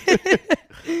 excited.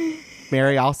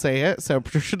 Mary, I'll say it, so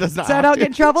Patricia does not So I have don't to. get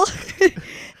in trouble.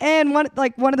 And one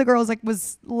of the girls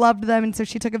loved them, and so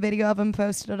she took a video of them,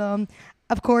 posted them.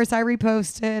 Of course, I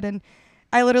reposted, and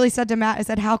I literally said to Matt, I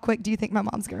said, "How quick do you think my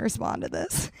mom's gonna respond to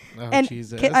this?" Oh, and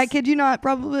Jesus. I kid you not,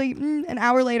 probably an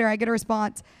hour later, I get a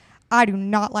response. I do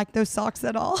not like those socks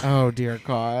at all. Oh, dear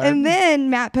God. And then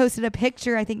Matt posted a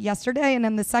picture, I think yesterday, and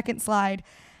then the second slide,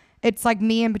 it's like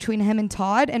me in between him and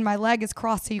Todd, and my leg is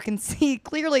crossed so you can see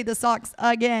clearly the socks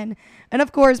again. And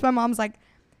of course, my mom's like,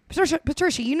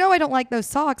 Patricia, you know I don't like those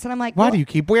socks. And I'm like, Why well, do you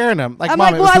keep wearing them? Like, I'm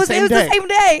Mom, like, it was the same it was day. the same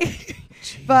day.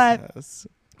 But Jesus.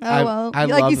 oh well, I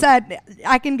like love you it. said,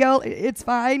 I can go. It's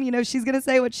fine. You know, she's gonna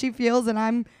say what she feels, and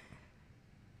I'm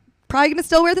probably gonna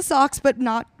still wear the socks, but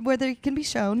not where they can be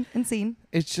shown and seen.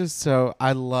 It's just so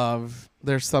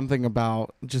there's something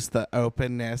about just the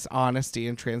openness, honesty,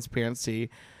 and transparency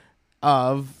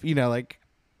of, you know, like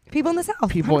People in the South.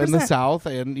 people in the 100%. South,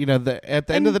 and you know, at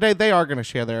the end of the day, they are going to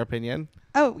share their opinion.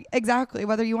 Oh, exactly.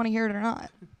 Whether you want to hear it or not.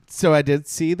 So I did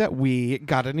see that we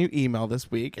got a new email this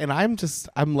week, and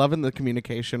I'm loving the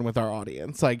communication with our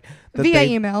audience, like that Via they-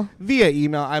 email. Via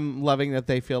email, I'm loving that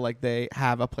they feel like they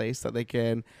have a place that they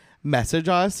can message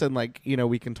us, and like, you know,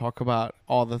 we can talk about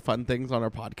all the fun things on our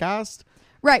podcast.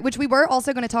 Right, which we were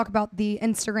also going to talk about the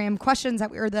Instagram questions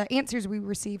or the answers we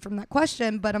received from that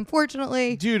question, but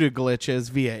unfortunately, Due to glitches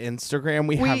via Instagram,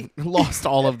 we have lost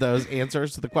all of those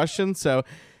answers to the questions. So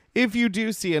if you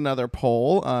do see another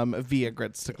poll via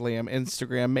Grits to Glam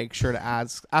Instagram, make sure to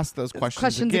ask those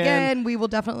questions again. We will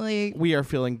definitely. We are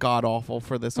feeling god awful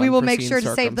for this. We will make unforeseen sure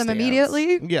to save them circumstance.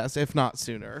 immediately. Yes, if not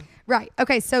sooner. Right.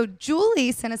 Okay. So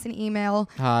Julie sent us an email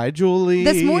Hi, Julie.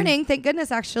 this morning. Thank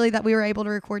goodness, actually, that we were able to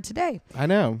record today. I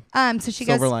know. So she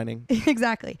Silver goes. lining.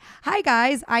 Exactly. Hi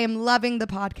guys, I am loving the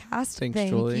podcast. Thanks, Thank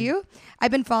Julie. you.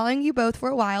 I've been following you both for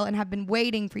a while and have been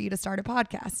waiting for you to start a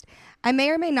podcast. I may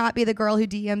or may not be the girl who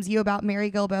DMs you about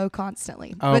Mary Gilbo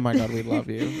constantly. Oh but, my God, we love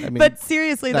you. I mean, but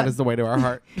seriously, that is the way to our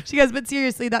heart. she goes, but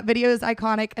seriously, that video is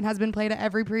iconic and has been played at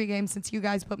every pregame since you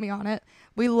guys put me on it.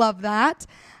 We love that.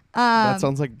 That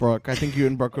sounds like Brooke. I think you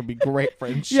and Brooke would be great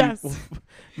friends. She Yes. will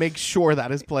make sure that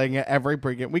is playing at every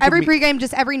pregame. We Every could meet, pregame,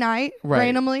 just every night, Right.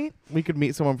 randomly. we could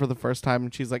meet someone for the first time,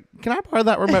 and she's like, "Can I borrow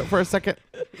that remote for a second?"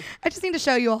 I just need to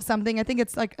show you all something. I think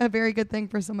it's like a very good thing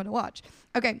for someone to watch.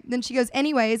 Okay, then she goes,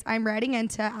 anyways, I'm writing in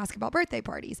to ask about birthday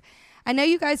parties. I know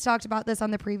you guys talked about this on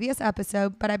the previous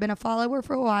episode, but I've been a follower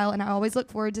for a while, and I always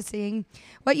look forward to seeing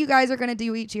what you guys are going to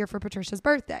do each year for Patricia's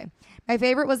birthday. My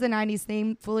favorite was the 90s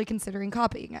theme, fully considering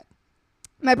copying it.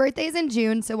 My birthday is in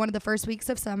June, so one of the first weeks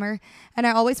of summer, and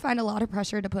I always find a lot of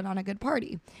pressure to put on a good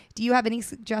party. Do you have any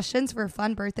suggestions for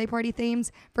fun birthday party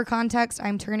themes? For context,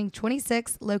 I'm turning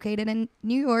 26, located in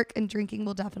New York, and drinking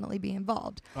will definitely be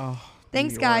involved. Oh,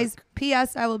 Thanks, New guys. York.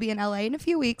 P.S. I will be in LA in a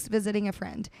few weeks visiting a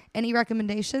friend. Any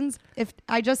recommendations? If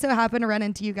I just so happen to run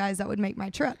into you guys, that would make my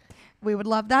trip. We would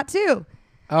love that too.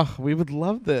 Oh, we would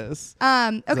love this.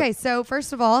 Okay, so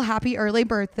first of all, happy early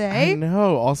birthday. I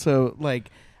know. Also, like,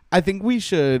 I think we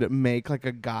should make like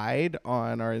a guide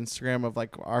on our Instagram of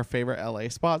like our favorite LA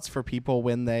spots for people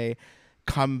when they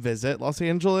come visit Los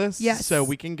Angeles. Yes. So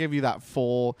we can give you that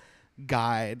full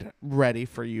guide ready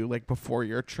for you, like before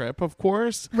your trip, of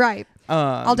course. Right.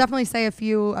 I'll definitely say a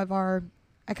few of our.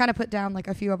 I kind of put down like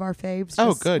a few of our faves. Oh,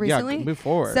 just good. Recently. Yeah, move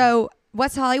forward. So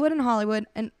West Hollywood and Hollywood,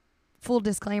 and full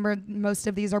disclaimer, most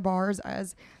of these are bars,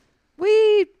 as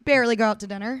we barely go out to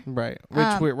dinner. Right.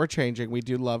 Which we're changing. We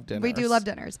do love dinners. We do love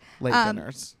dinners. Late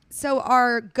dinners. So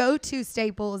our go-to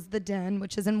staple is the Den,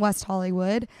 which is in West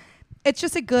Hollywood. It's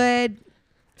just a good,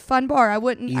 fun bar. I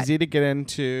wouldn't. Easy to get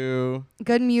into.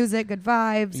 Good music, good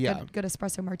vibes, Yeah. good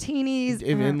espresso martinis.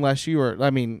 Unless you are, I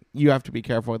mean, you have to be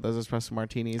careful with those espresso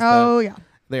martinis. Oh, yeah.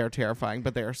 They are terrifying,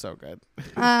 but they are so good.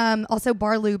 Also,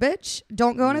 Bar Lubitsch.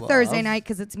 Don't go on a Love. Thursday night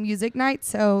because it's music night.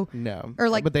 So No. Or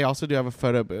like- but they also do have a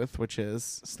photo booth, which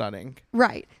is stunning.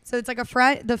 right. So it's like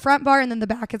the front bar, and then the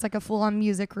back is like a full on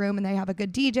music room, and they have a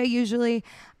good DJ usually.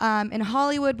 In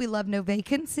Hollywood, we love No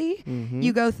Vacancy. Mm-hmm.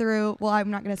 You go through. Well,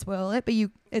 I'm not going to spoil it, but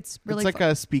it's really it's like fun.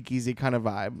 a speakeasy kind of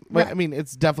vibe. But, Right. I mean,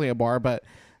 it's definitely a bar, but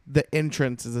the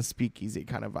entrance is a speakeasy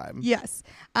kind of vibe. Yes.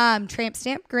 Tramp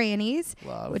Stamp Grannies,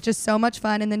 Love. which is so much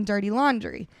fun, and then Dirty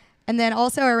Laundry. And then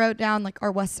also I wrote down like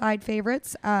our West Side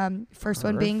favorites. First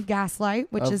one being Gaslight,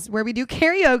 which is where we do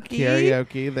karaoke.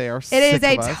 Karaoke. They are It sick is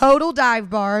a of us. total dive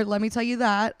bar. Let me tell you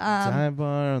that. Dive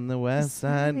bar on the west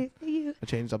side. You. I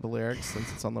changed up the lyrics since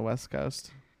it's on the west coast.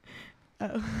 Oh,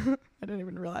 I didn't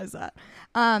even realize that.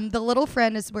 The Little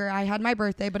Friend is where I had my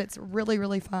birthday, but it's really,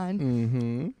 really fun.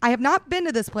 Mm-hmm. I have not been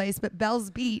to this place, but Bell's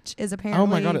Beach is apparently. Oh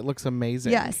my God, it looks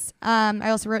amazing. Yes.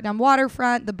 I also wrote down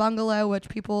Waterfront, the Bungalow, which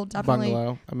people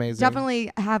Bungalow, amazing.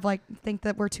 definitely have like think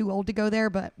that we're too old to go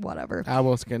there, but whatever. I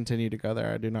will continue to go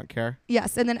there. I do not care.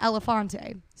 Yes, and then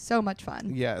Elefante, so much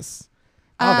fun. Yes.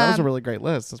 Oh, that was a Um, really great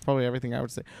list. That's probably everything I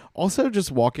would say. Also,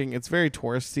 just walking. It's very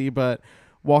touristy, but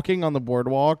walking on the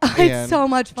boardwalk It's and so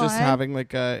much fun. just having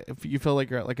like if you feel like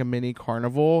you're at like a mini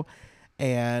carnival,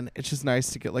 and it's just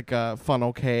nice to get like a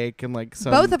funnel cake and like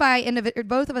some. both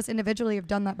of us individually have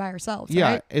done that by ourselves.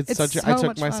 Yeah, right? it's such. so I took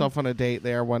much fun. myself on a date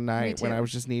there one night when too. I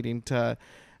was just needing to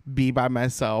be by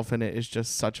myself, and it is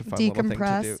just such a fun little thing to do.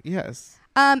 Decompress. Yes.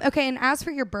 Okay, and as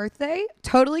for your birthday,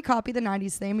 totally copy the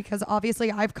 90s theme because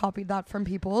obviously I've copied that from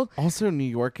people. Also, New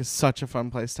York is such a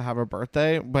fun place to have a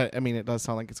birthday, but I mean, it does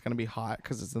sound like it's going to be hot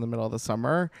because it's in the middle of the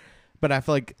summer. But I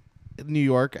feel like New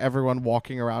York, everyone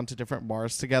walking around to different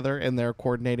bars together in their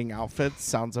coordinating outfits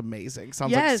sounds amazing.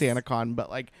 Sounds like Yes. SantaCon, but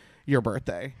like your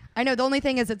birthday. I know the only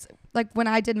thing is it's like when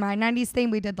I did my 90s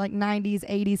theme, we did like 90s,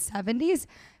 80s, 70s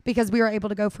because we were able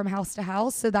to go from house to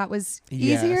house. So that was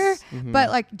easier. Yes. Mhm. But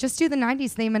like just do the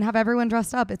 90s theme and have everyone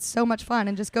dressed up. It's so much fun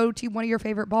and just go to one of your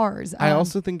favorite bars. I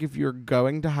also think if you're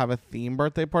going to have a theme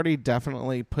birthday party,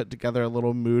 definitely put together a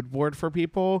little mood board for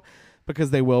people because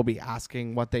they will be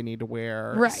asking what they need to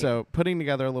wear. Right. So putting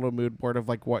together a little mood board of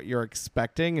like what you're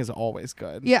expecting is always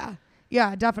good. Yeah.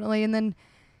 Yeah, definitely. And then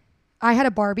I had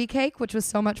a Barbie cake, which was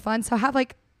so much fun. So I have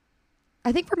like,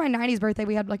 I think for my 90s birthday,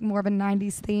 we had like more of a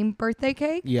 90s themed birthday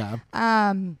cake. Yeah.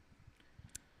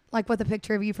 Like with a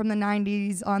picture of you from the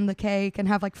 90s on the cake and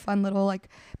have like fun little like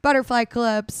butterfly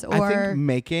clips or. I think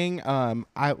making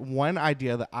one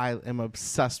idea that I am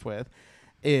obsessed with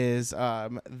is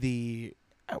the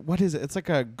what is it? It's like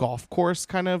a golf course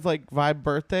kind of like vibe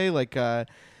birthday. Like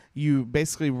you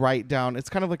basically write down. It's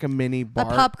kind of like a mini bar.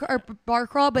 a pub or bar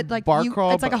crawl, but like Bar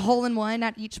crawl, it's like a but- hole in one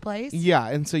at each place. Yeah,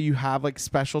 and so you have like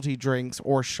specialty drinks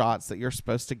or shots that you're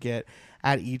supposed to get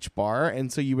at each bar,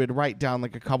 and so you would write down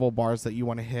like a couple bars that you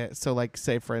want to hit. So like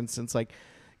say for instance like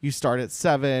you start at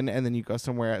 7 and then you go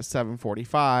somewhere at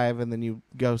 7:45 and then you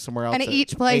go somewhere else And at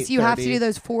each place, you have to do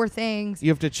those 4 things. You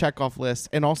have to check off lists,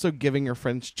 and also giving your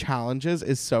friends challenges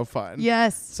is so fun.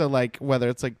 Yes. So like whether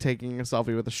it's like taking a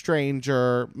selfie with a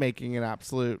stranger, making an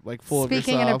absolute like fool of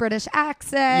Speaking in a yourself, British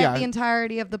accent, Yeah. the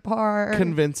entirety of the bar.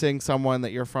 convincing someone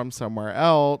that you're from somewhere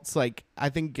else. Like I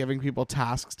think giving people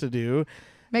tasks to do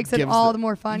makes it gives all the- the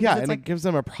more fun. 'cause Yeah, it's and like, it gives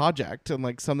them a project and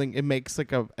like something. It makes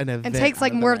like an event. and takes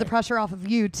like out more of the night. pressure off of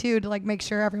you too to like make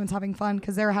sure everyone's having fun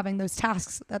because they're having those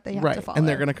tasks that they have right, to follow. and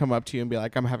they're gonna come up to you and be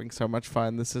like, "I'm having so much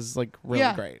fun. This is like really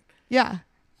Yeah. great." Yeah.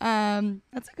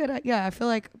 That's a good. Yeah, I feel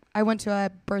like I went to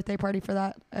a birthday party for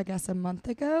that. I guess a month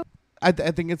ago. I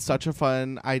think it's such a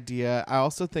fun idea. I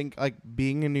also think like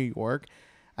being in New York,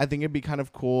 I think it'd be kind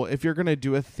of cool if you're gonna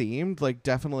do a themed, like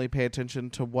definitely pay attention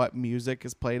to what music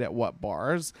is played at what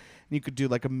bars. And you could do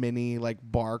like a mini like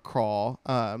bar crawl,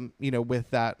 with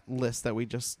that list that we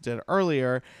just did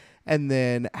earlier, and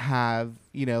then have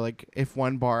like if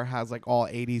one bar has like all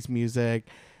 80s music,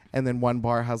 and then one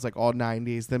bar has like all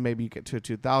 90s, then maybe you get to a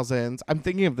 2000s. I'm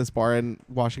thinking of this bar in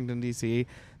Washington DC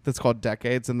that's called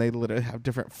Decades, and they literally have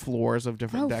different floors of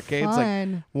different decades.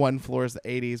 Fun. Like one floor is the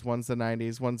 80s, one's the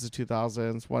 90s, one's the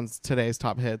 2000s, one's today's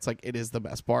top hits. Like it is the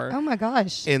best bar Oh my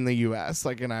gosh. in the US.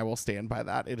 Like, and I will stand by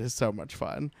that. It is so much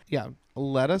fun. Yeah.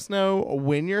 Let us know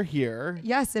when you're here.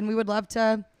 Yes, and we would love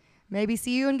to maybe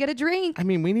see you and get a drink. I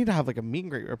mean, we need to have like a meet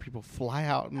and greet where people fly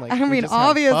out and like. I we mean, just have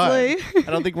obviously. fun.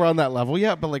 I don't think we're on that level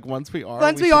yet, but like once we are,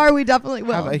 Once we should are, we definitely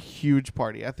will. have a huge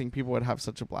party. I think people would have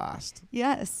such a blast.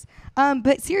 Yes.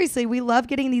 But seriously, we love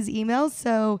getting these emails.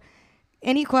 So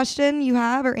any question you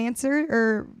have or answer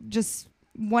or just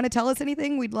want to tell us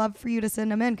anything, we'd love for you to send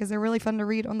them in because they're really fun to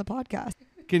read on the podcast.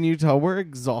 Can you tell we're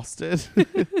exhausted?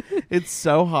 It's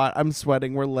so hot. I'm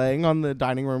sweating. We're laying on the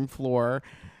dining room floor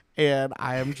and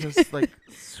I am just like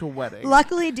sweating.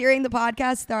 Luckily, during the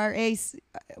podcast,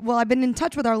 I've been in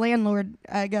touch with our landlord,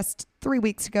 I guess 3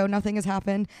 weeks ago. Nothing has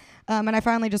happened. And I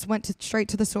finally just went straight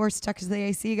to the source, texted the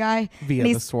AC guy. Via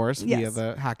And the source, yes. via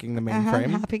the hacking the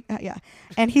mainframe. Yeah.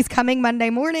 And he's coming Monday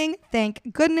morning.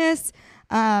 Thank goodness.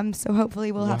 So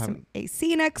hopefully we'll have some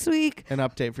AC next week. An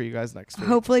update for you guys next week.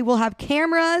 Hopefully we'll have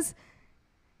cameras.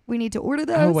 We need to order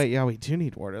those. Oh, wait. Yeah, we do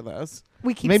need to order those.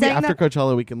 We keep Maybe saying after that.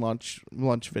 Coachella we can launch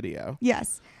video.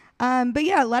 Yes. But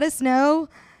yeah, let us know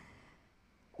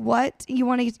what you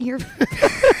want to hear.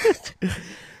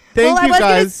 Thank Well, you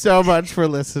guys so much for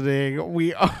listening.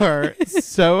 We are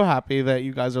so happy that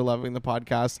you guys are loving the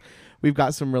podcast. We've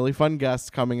got some really fun guests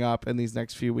coming up in these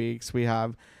next few weeks. We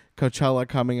have Coachella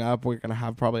coming up. We're going to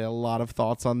have probably a lot of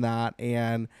thoughts on that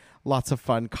and lots of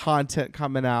fun content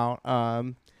coming out.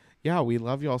 Yeah, we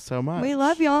love y'all so much. We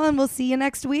love y'all, and we'll see you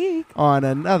next week On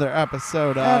another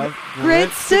episode of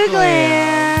Grits to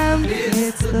Glam.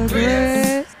 It's the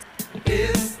Grits